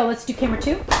there we go. Let's do camera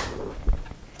 2.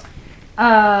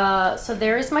 So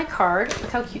there is my card. Look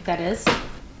how cute that is.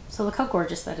 So look how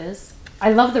gorgeous that is.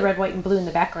 I love the red, white, and blue in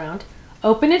the background.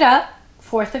 Open it up,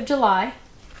 4th of July.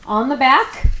 On the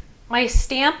back, my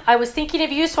stamp. I was thinking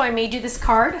of you, so I made you this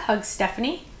card. Hug,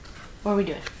 Stephanie. What are we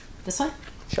doing? This one?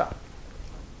 Sure.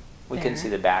 We can see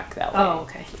the back that way. Oh,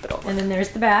 okay. Flip it over. And then there's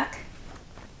the back.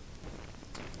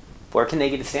 Where can they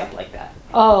get a stamp like that?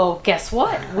 Oh, guess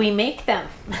what? We make them.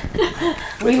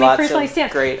 We make personalized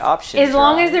stamps. Great options. As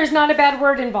long as there's not a bad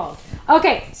word involved.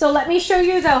 Okay, so let me show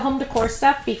you the home decor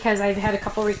stuff because I've had a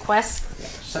couple requests. Yeah.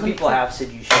 Some people have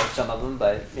said you showed some of them,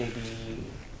 but maybe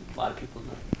a lot of people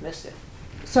missed it.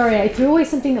 Sorry, I threw away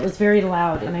something that was very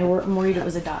loud, and I'm worried it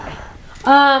was a die.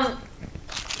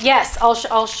 Yes,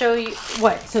 I'll show you.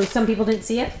 What? So some people didn't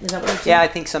see it? Is that what you're saying? Yeah, I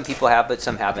think some people have, but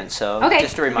some haven't. So Okay,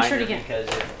 just a be sure reminder to get- because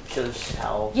it shows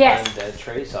how Yes. fun the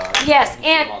trays are. Yes, You see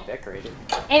and- them all decorated.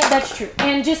 And that's true.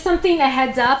 And just something, a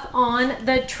heads up on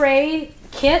the tray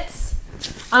kits.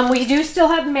 We do still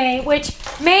have May, which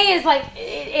May is like,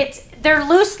 they're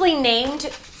loosely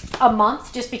named a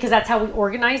month just because that's how we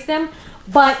organize them.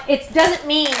 But it doesn't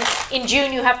mean in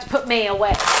June you have to put May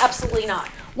away. Absolutely not.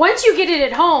 Once you get it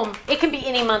at home, it can be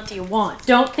any month you want.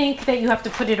 Don't think that you have to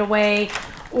put it away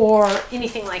or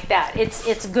anything like that.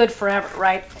 It's good forever,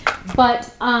 right?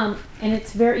 But and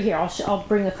it's very here. I'll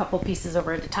bring a couple pieces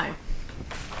over at a time.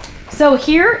 So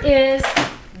here is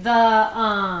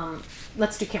the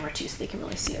let's do camera 2 so they can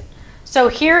really see it. So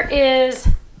here is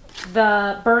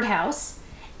the birdhouse,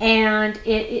 and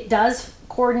it does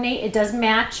coordinate. It does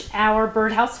match our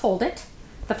birdhouse Fold It,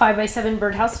 the 5x7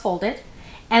 birdhouse Fold It.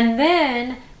 And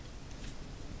then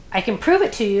I can prove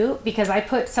it to you because I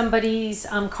put somebody's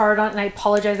card on, and I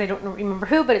apologize, I don't remember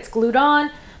who, but it's glued on.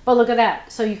 But look at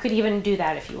that. So you could even do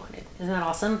that if you wanted. Isn't that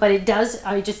awesome? But it does,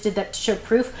 I just did that to show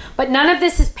proof. But none of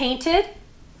this is painted.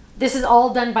 This is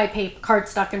all done by paper,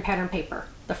 cardstock and pattern paper,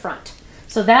 the front.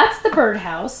 So that's the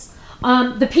birdhouse.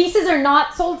 The pieces are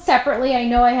not sold separately. I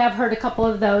know I have heard a couple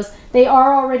of those. They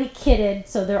are already kitted,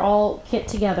 so they're all kit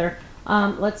together.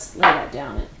 Let's lay that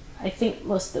down. I think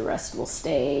most of the rest will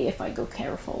stay if I go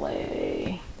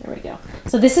carefully. There we go.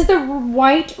 So this is the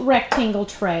white rectangle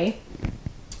tray.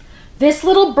 This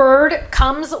little bird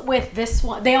comes with this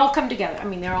one. They all come together. I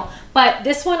mean, they're all, but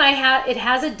this one it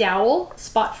has a dowel,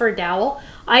 spot for a dowel.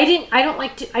 I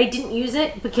didn't use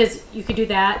it because you could do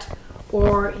that,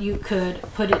 or you could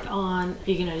put it on,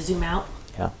 are you gonna zoom out?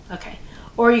 Yeah. Okay.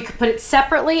 Or you could put it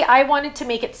separately. I wanted to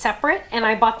make it separate, and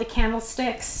I bought the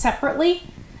candlesticks separately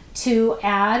to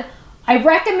add. I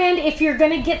recommend if you're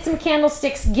gonna get some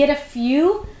candlesticks, get a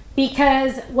few,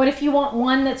 because what if you want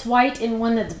one that's white and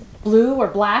one that's blue or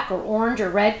black or orange or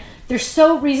red? They're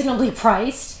so reasonably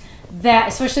priced that,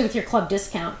 especially with your club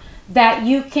discount, that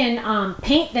you can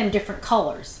paint them different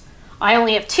colors. I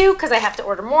only have 2 because I have to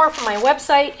order more from my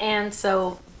website, and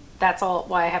so that's all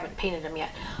why I haven't painted them yet.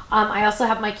 I also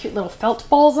have my cute little felt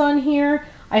balls on here.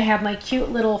 I have my cute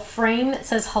little frame that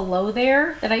says hello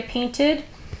there that I painted.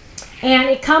 And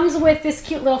it comes with this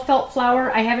cute little felt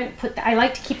flower. I haven't put I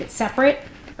like to keep it separate.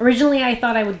 Originally I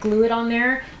thought I would glue it on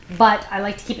there, but I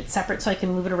like to keep it separate so I can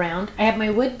move it around. I have my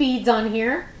wood beads on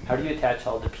here. How do you attach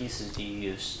all the pieces? Do you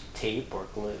use tape or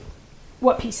glue?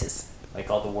 What pieces? Like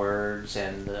all the words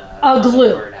and the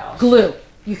glue. birdhouse. Glue.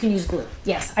 You can use glue.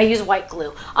 Yes, I use white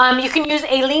glue. You can use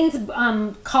Aileen's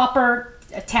copper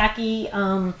tacky.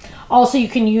 Also, you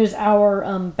can use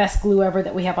our best glue ever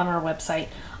that we have on our website.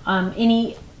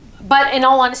 But in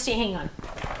all honesty, hang on.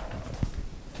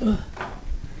 Ugh.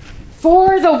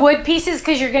 For the wood pieces,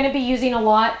 because you're going to be using a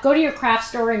lot, go to your craft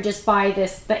store and just buy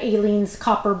the Aileen's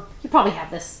copper. You probably have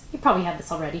this. You probably have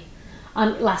this already.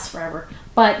 It lasts forever.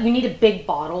 But you need a big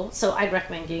bottle, so I'd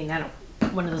recommend getting that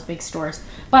at one of those big stores.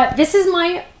 But this is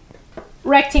my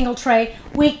rectangle tray.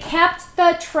 We kept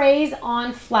the trays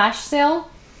on flash sale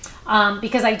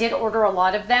because I did order a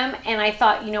lot of them, and I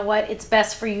thought, you know what, it's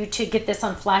best for you to get this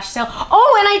on flash sale.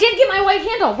 Oh, and I did get my white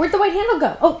handle. Where'd the white handle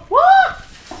go? Oh, what?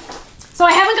 So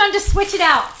I haven't gone to switch it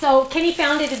out. So Kenny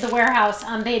found it at the warehouse.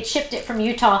 They had shipped it from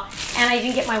Utah, and I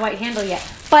didn't get my white handle yet.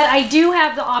 But I do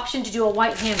have the option to do a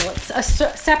white handle. It's a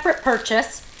separate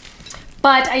purchase,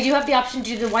 but I do have the option to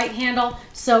do the white handle.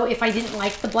 So if I didn't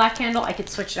like the black handle, I could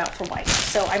switch it out for white.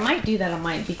 So I might do that on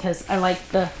mine because I like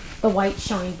the white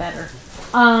showing better.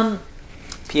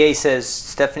 PA says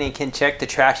Stephanie can check the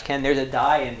trash can. There's a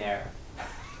die in there.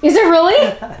 Is it really?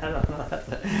 I don't know.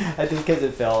 I think because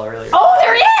it fell earlier. Oh,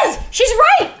 there is! She's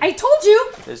right! I told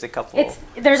you! There's a couple.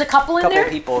 There's a couple in there? A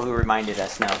couple people who reminded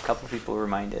us now. A couple people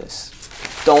reminded us.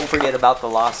 Don't forget about the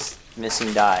lost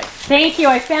missing die. Thank you,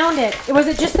 I found it. Was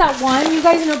it just that one? You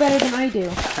guys know better than I do.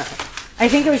 I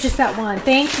think it was just that one.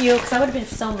 Thank you, because I would have been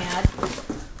so mad.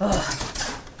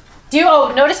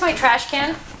 Ugh. Notice my trash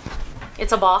can?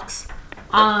 It's a box.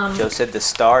 Joe said the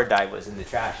star die was in the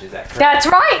trash. Is that correct? That's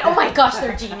right. Oh my gosh,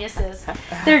 they're geniuses.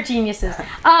 They're geniuses.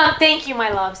 Thank you,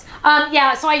 my loves.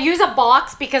 Yeah, so I use a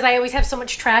box because I always have so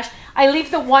much trash. I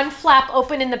leave the one flap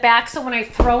open in the back, so when I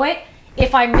throw it,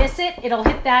 if I miss it, it'll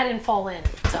hit that and fall in.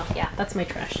 So yeah, that's my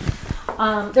trash.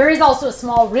 There is also a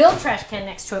small real trash can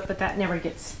next to it, but that never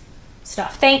gets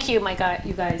stuff. Thank you,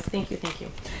 you guys. Thank you.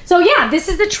 So yeah, this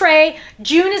is the tray.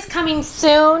 June is coming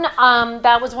soon.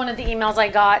 That was one of the emails I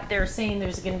got. They're saying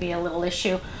there's going to be a little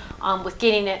issue with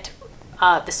getting it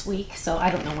this week. So I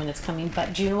don't know when it's coming,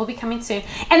 but June will be coming soon.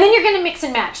 And then you're going to mix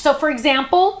and match. So for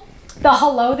example, the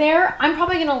hello there, I'm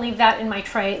probably going to leave that in my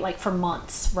tray like for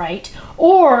months, right?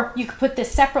 Or you could put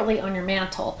this separately on your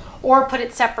mantle, or put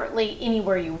it separately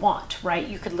anywhere you want, right?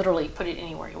 You could literally put it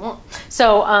anywhere you want.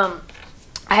 So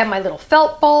I have my little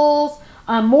felt balls.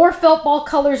 More felt ball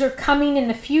colors are coming in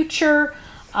the future,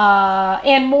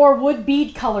 and more wood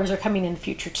bead colors are coming in the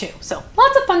future too. So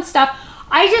lots of fun stuff.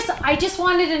 I just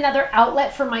wanted another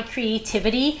outlet for my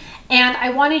creativity, and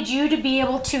I wanted you to be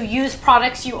able to use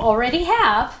products you already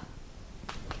have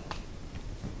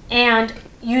and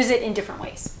use it in different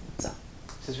ways. So,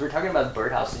 since we're talking about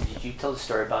birdhouses, did you tell the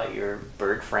story about your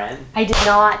bird friend? I did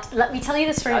not. Let me tell you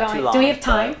the story about it. Do we have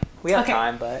time? We have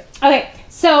time, but... Okay,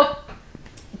 so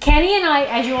Kenny and I,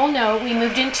 as you all know, we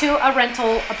moved into a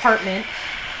rental apartment,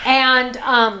 and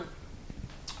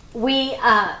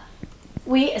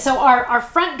so our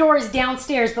front door is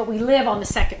downstairs, but we live on the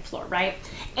second floor, right?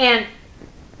 And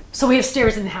so we have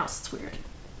stairs in the house. It's weird.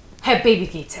 Have baby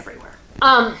gates everywhere.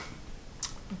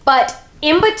 But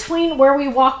in between where we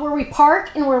walk, where we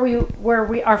park, and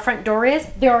where our front door is,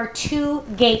 there are 2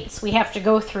 gates we have to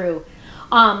go through.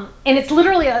 And it's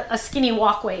literally a skinny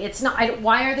walkway. It's not.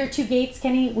 Why are there 2 gates,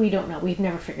 Kenny? We don't know. We've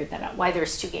never figured that out. Why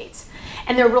there's 2 gates?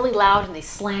 And they're really loud and they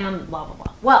slam. Blah blah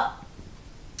blah. Well,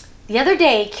 the other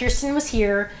day, Kirsten was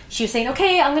here. She was saying,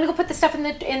 "Okay, I'm gonna go put the stuff in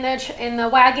the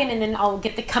wagon, and then I'll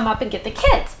come up and get the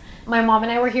kids." My mom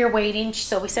and I were here waiting,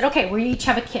 so we said, "Okay, we each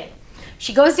have a kid."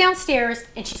 She goes downstairs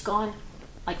and she's gone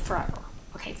like forever.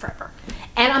 Okay, forever.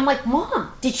 And I'm like,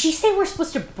 "Mom, did she say we're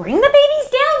supposed to bring the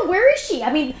babies down? Where is she?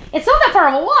 I mean, it's not that far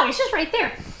of a walk. It's just right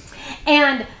there."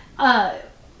 And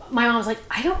my mom's like,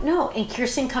 "I don't know." And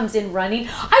Kirsten comes in running.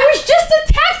 "I was just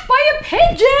attacked by a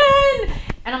pigeon."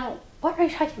 And I'm like, "What are you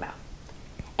talking about?"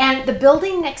 And the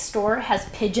building next door has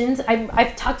pigeons.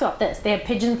 I've talked about this. They have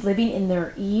pigeons living in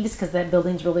their eaves because that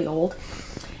building's really old.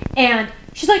 And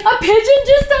she's like, "A pigeon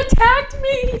just attacked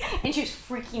me." And she was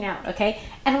freaking out, okay?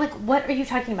 And I'm like, "What are you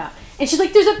talking about?" And she's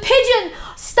like, "There's a pigeon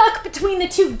stuck between the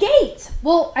 2 gates."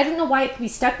 Well, I don't know why it could be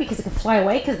stuck, because it could fly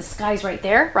away because the sky's right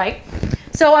there, right?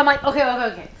 So I'm like,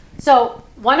 okay. So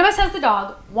one of us has the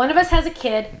dog, one of us has a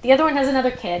kid, the other one has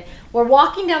another kid. We're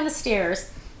walking down the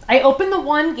stairs. I open the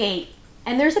one gate,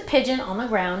 and there's a pigeon on the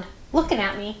ground looking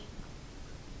at me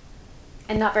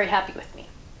and not very happy with me.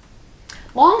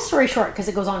 Long story short, because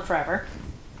it goes on forever,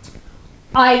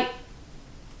 I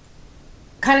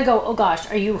kind of go, "Oh gosh,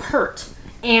 are you hurt?"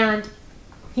 And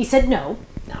he said no,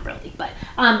 not really, but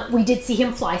we did see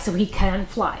him fly, so he can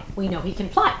fly. We know he can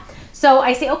fly. So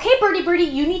I say, "Okay, Birdie,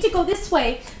 you need to go this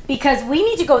way because we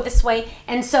need to go this way."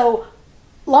 And so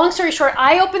long story short,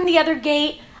 I opened the other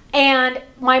gate, and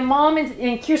my mom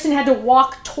and Kirsten had to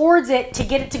walk towards it to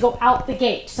get it to go out the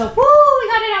gate. So, woo,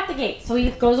 we got it out the gate. So he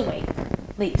goes away,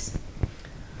 leaves.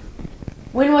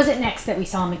 When was it next that we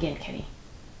saw him again, Kenny?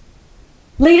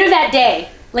 Later that day.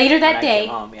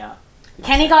 Home, yeah.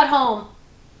 Kenny got home.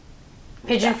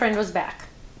 Pigeon friend was back.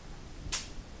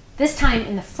 This time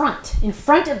in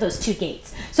front of those 2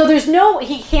 gates. So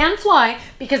he can fly,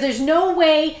 because there's no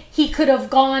way he could have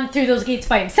gone through those gates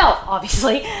by himself,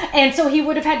 obviously. And so he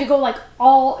would have had to go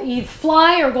either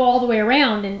fly or go all the way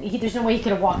around, and there's no way he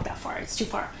could have walked that far. It's too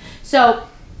far. So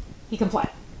he can fly.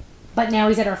 But now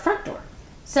he's at our front door.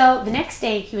 So the next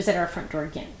day he was at our front door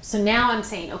again. So now I'm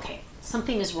saying, okay,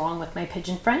 something is wrong with my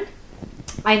pigeon friend.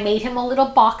 I made him a little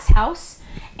box house,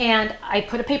 and I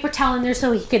put a paper towel in there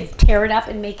so he could tear it up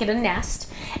and make it a nest.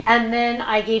 And then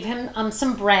I gave him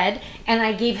some bread, and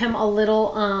I gave him a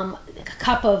little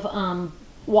cup of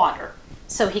water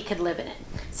so he could live in it.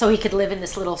 So he could live in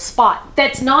this little spot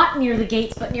that's not near the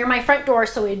gates, but near my front door,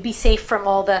 so it'd be safe from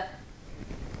all the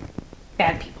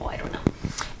bad people. I don't know.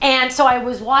 And so I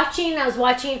was watching,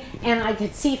 and I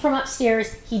could see from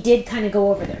upstairs he did kind of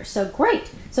go over there. So great.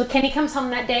 So Kenny comes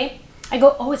home that day. I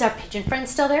go, "Oh, is our pigeon friend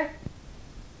still there?"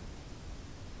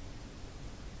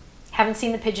 Haven't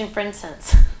seen the pigeon friend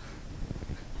since.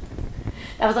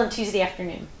 That was on Tuesday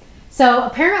afternoon. So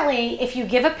apparently, if you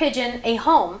give a pigeon a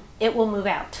home, it will move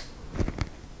out.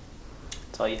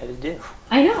 That's all you had to do.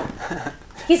 I know.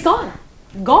 He's gone.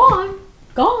 Gone.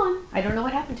 I don't know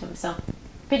what happened to him, so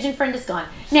pigeon friend is gone.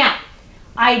 Now,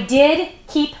 I did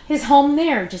keep his home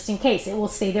there just in case. It will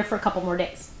stay there for a couple more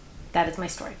days. That is my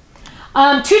story.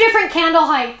 2 different candle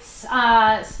heights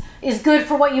is good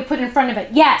for what you put in front of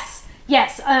it. Yes,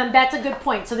 that's a good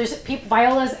point. So there's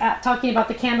Viola's talking about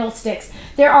the candlesticks.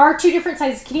 There are 2 different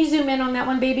sizes. Can you zoom in on that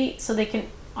one, baby, so they can,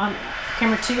 on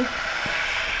camera 2?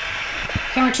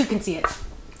 Camera 2 can see it.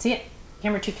 See it?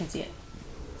 Camera 2 can see it.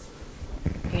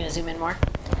 You're gonna zoom in more.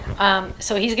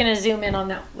 So he's gonna zoom in on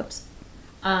that. Whoops.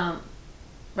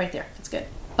 Right there. That's good.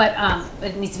 But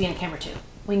it needs to be on camera 2.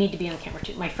 We need to be on camera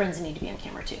too. My friends need to be on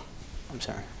camera too. I'm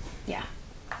sorry. Yeah.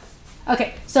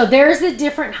 Okay, so there's the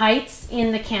different heights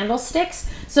in the candlesticks.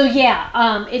 So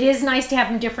yeah, it is nice to have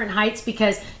them different heights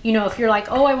because, you know, if you're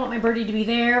like, oh, I want my birdie to be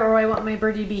there or I want my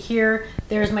birdie to be here,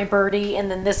 there's my birdie, and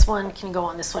then this one can go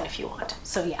on this one if you want.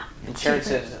 So yeah. And Sharon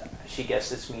says she guessed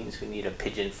this means we need a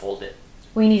pigeon fold it.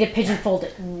 We need a pigeon fold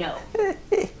it. No.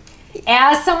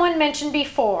 As someone mentioned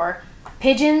before,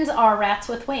 pigeons are rats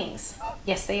with wings.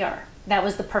 Yes, they are. That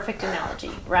was the perfect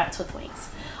analogy, rats with wings.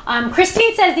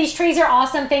 Christine says these trays are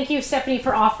awesome. Thank you, Stephanie,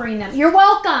 for offering them. You're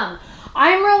welcome.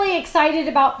 I'm really excited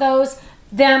about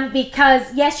them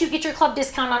because, yes, you get your club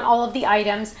discount on all of the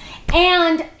items.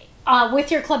 And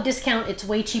with your club discount, it's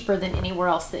way cheaper than anywhere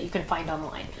else that you can find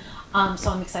online.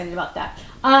 So I'm excited about that.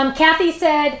 Kathy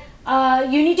said,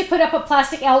 you need to put up a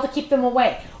plastic owl to keep them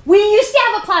away. We used to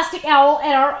have a plastic owl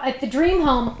at the dream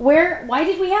home. Why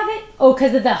did we have it? Oh,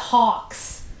 because of the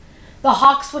hawks. The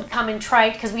hawks would come and try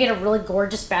it because we had a really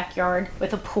gorgeous backyard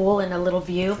with a pool and a little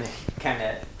view. They kind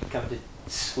of come to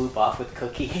swoop off with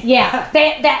Cookie. Yeah,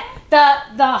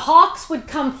 the hawks would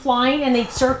come flying and they'd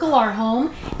circle our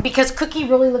home because Cookie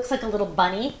really looks like a little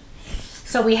bunny.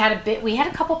 So we had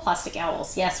a couple plastic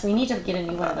owls. Yes, we need to get a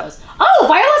new one of those. Oh,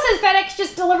 Viola says FedEx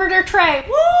just delivered her tray.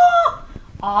 Woo!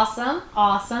 Awesome,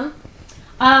 awesome.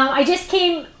 I just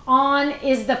came on,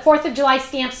 is the 4th of July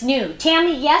stamps new?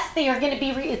 Tammy, yes, they are going to be,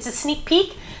 it's a sneak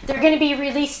peek. They're going to be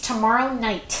released tomorrow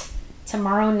night.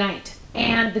 Tomorrow night.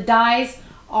 And the dies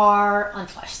are on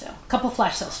flash sale. A couple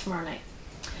flash sales tomorrow night.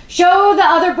 Show the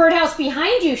other birdhouse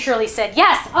behind you, Shirley said.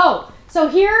 Yes. Oh, so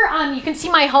here you can see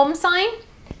my home sign.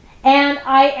 And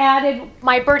I added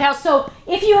my birdhouse. So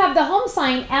if you have the home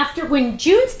sign, when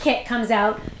June's kit comes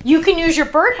out, you can use your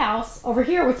birdhouse over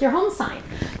here with your home sign.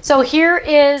 So here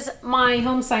is my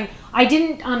home sign. I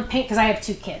didn't paint because I have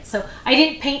 2 kids. So I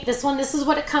didn't paint this one. This is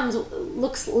what it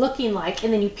looking like.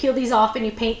 And then you peel these off and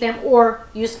you paint them or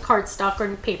use cardstock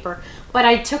or paper. But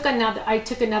I took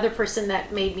another person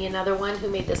that made me another one who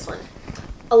made this one.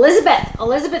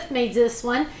 Elizabeth made this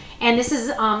one. And this is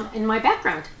in my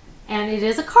background. And it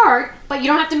is a card, but you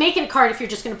don't have to make it a card if you're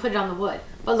just going to put it on the wood.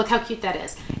 But look how cute that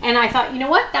is. And I thought, you know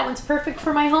what? That one's perfect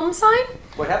for my home sign.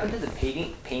 What happened to the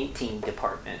painting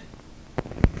department?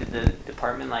 Did the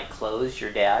department like close?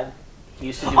 Your dad? He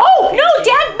used to do no,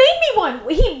 Dad made me one.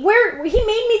 He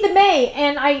made me the May,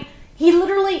 and I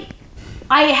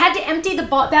had to empty the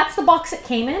box. That's the box it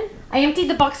came in. I emptied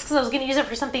the box because I was going to use it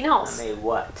for something else. May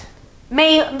what?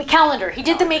 May calendar. He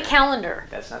did the May calendar.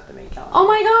 That's not the May calendar. Oh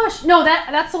my gosh. No,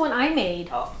 that's the one I made.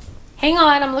 Oh. Hang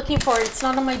on, I'm looking for it. It's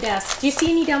not on my desk. Do you see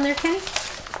any down there, Kenny?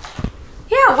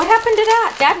 Yeah, what happened to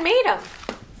that? Dad made them.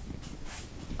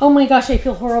 Oh my gosh, I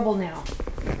feel horrible now.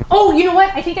 Oh, you know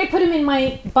what? I think I put them in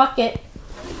my bucket.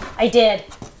 I did.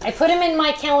 I put them in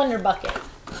my calendar bucket.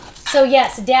 So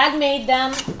yes, Dad made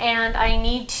them, and I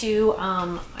need to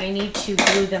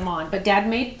glue them on. But Dad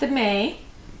made the May.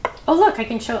 Oh look, I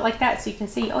can show it like that so you can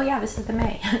see, oh yeah, this is the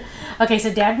May. Okay,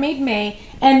 so Dad made May,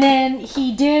 and then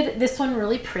he did this one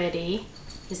really pretty.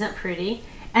 Isn't that pretty?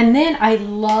 And then I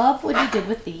love what he did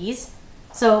with these.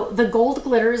 So the gold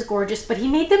glitter is gorgeous, but he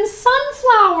made them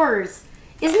sunflowers.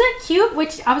 Isn't that cute?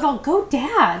 Which I was all, go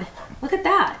Dad. Look at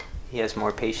that. He has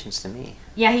more patience than me.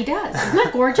 Yeah, he does. Isn't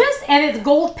that gorgeous? And it's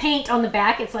gold paint on the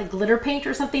back. It's like glitter paint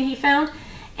or something he found.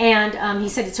 And he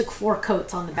said it took 4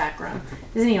 coats on the background.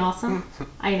 Isn't he awesome?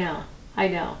 I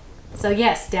know. So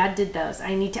yes, Dad did those.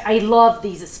 I love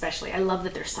these especially. I love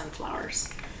that they're sunflowers.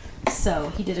 So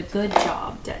he did a good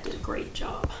job. Dad did a great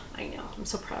job. I know. I'm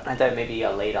so proud of him. I thought maybe he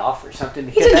got laid off or something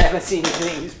because I haven't seen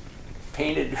anything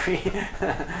painted.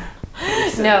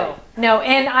 No.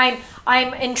 And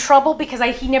I'm in trouble because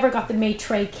he never got the May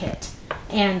tray kit.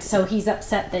 And so he's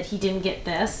upset that he didn't get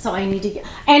this. So I need to get,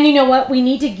 and you know what? We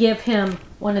need to give him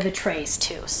one of the trays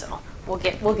too. So we'll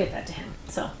get that to him.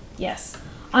 So yes.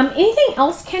 Anything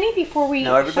else, Kenny, before we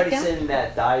No, everybody's saying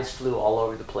that dies flew all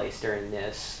over the place during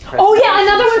this. Oh yeah,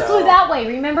 another one flew that way,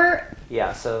 remember?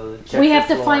 Yeah, so check we have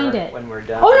to find it when we're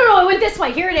done. Oh no, it went this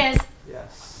way. Here it is.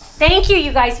 Yes. Thank you,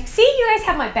 you guys. See, you guys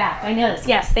have my back. I know this.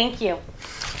 Yes, thank you.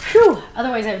 Phew.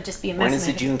 Otherwise I would just be a mess. When is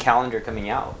the June calendar coming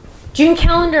out? June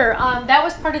calendar, that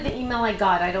was part of the email I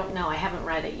got. I don't know. I haven't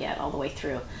read it yet all the way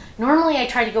through. Normally I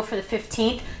try to go for the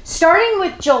 15th. Starting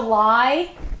with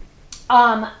July,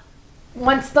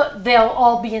 once they'll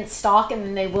all be in stock, and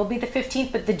then they will be the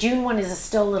 15th, but the June one is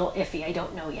still a little iffy. I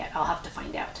don't know yet. I'll have to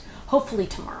find out. Hopefully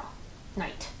tomorrow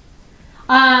night.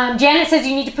 Janet says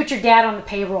you need to put your dad on the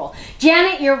payroll.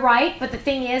 Janet, you're right, but the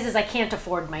thing is I can't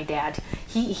afford my dad.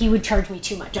 He would charge me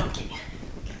too much. I'm kidding.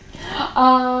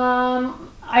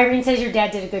 Irene says your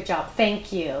dad did a good job.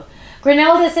 Thank you.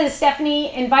 Granelda says,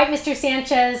 Stephanie, invite Mr.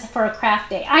 Sanchez for a craft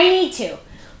day. I need to.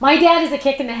 My dad is a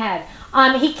kick in the head.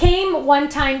 He came one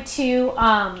time to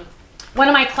one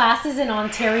of my classes in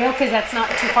Ontario, because that's not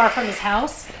too far from his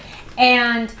house.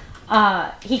 And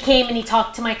he came and he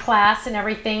talked to my class and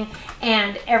everything.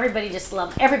 And everybody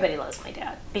loves my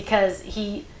dad, because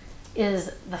he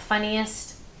is the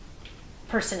funniest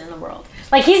person in the world.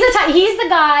 Like, he's the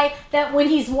guy that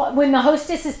when the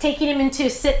hostess is taking him in to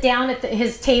sit down at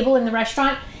his table in the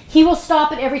restaurant, he will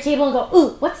stop at every table and go,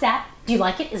 ooh, what's that? Do you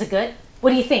like it? Is it good?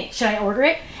 What do you think? Should I order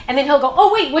it? And then he'll go,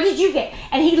 oh wait, what did you get?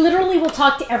 And he literally will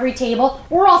talk to every table.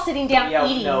 We're all sitting down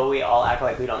eating. No, we all act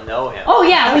like we don't know him. Oh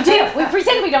yeah, we do. We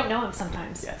pretend we don't know him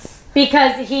sometimes. Yes.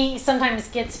 Because he sometimes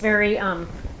gets very,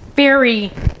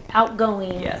 very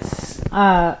outgoing. Yes.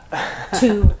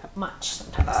 Too much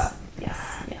sometimes.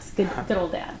 Yes. Good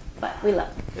old dad. But we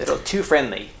love him. A little too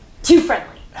friendly. Too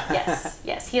friendly.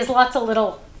 Yes. He has lots of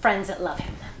little friends that love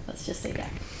him. Let's just say that.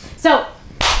 So,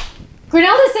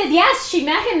 Granelda said, yes, she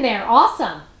met him there.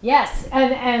 Awesome. Yes.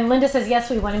 And Linda says, yes,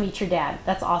 we want to meet your dad.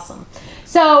 That's awesome.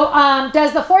 So,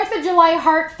 does the 4th of July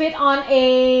heart fit on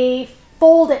a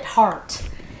folded heart?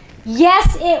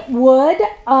 Yes, it would.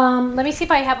 Let me see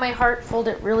if I have my heart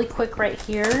folded really quick right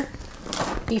here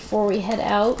before we head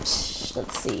out.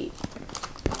 Let's see.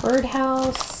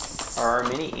 Birdhouse. Are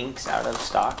mini inks out of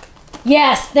stock?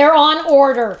 Yes, they're on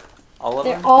order. All of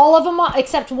them? All of them,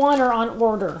 except one, are on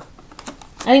order.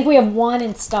 I think we have one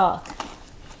in stock.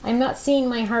 I'm not seeing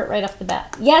my heart right off the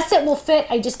bat. Yes, it will fit.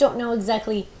 I just don't know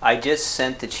exactly. I just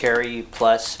sent the Cherry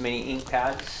Plus mini ink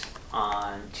pads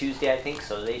on Tuesday, I think,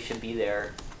 so they should be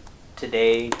there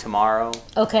today, tomorrow.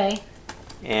 Okay.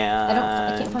 And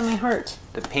I can't find my heart.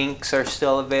 The pinks are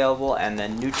still available, and the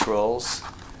neutrals,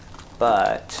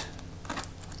 but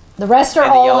the rest are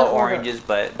and all the yellow on order. oranges,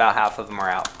 but about half of them are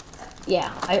out.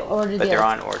 Yeah, I ordered. But they're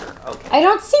on order. Okay. I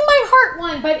don't see my heart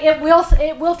one, but it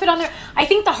will fit on there. I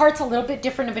think the heart's a little bit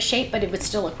different of a shape, but it would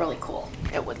still look really cool.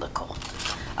 It would look cool.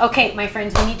 Okay, my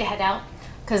friends, we need to head out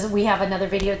because we have another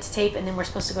video to tape, and then we're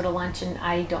supposed to go to lunch, and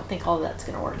I don't think all of that's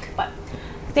going to work. But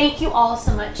thank you all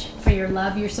so much for your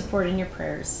love, your support, and your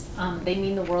prayers. They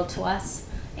mean the world to us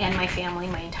and my family,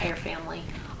 my entire family.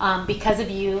 Because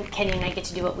of you, Kenny and I get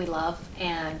to do what we love,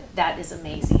 and that is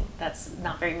amazing. That's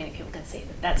not very many people can say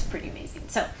that. That's pretty amazing.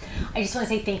 So I just want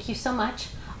to say thank you so much.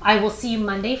 I will see you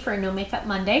Monday for a No Makeup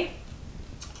Monday,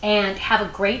 and have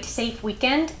a great, safe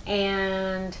weekend,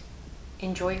 and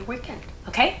enjoy your weekend.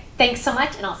 Okay? Thanks so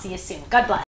much, and I'll see you soon. God bless.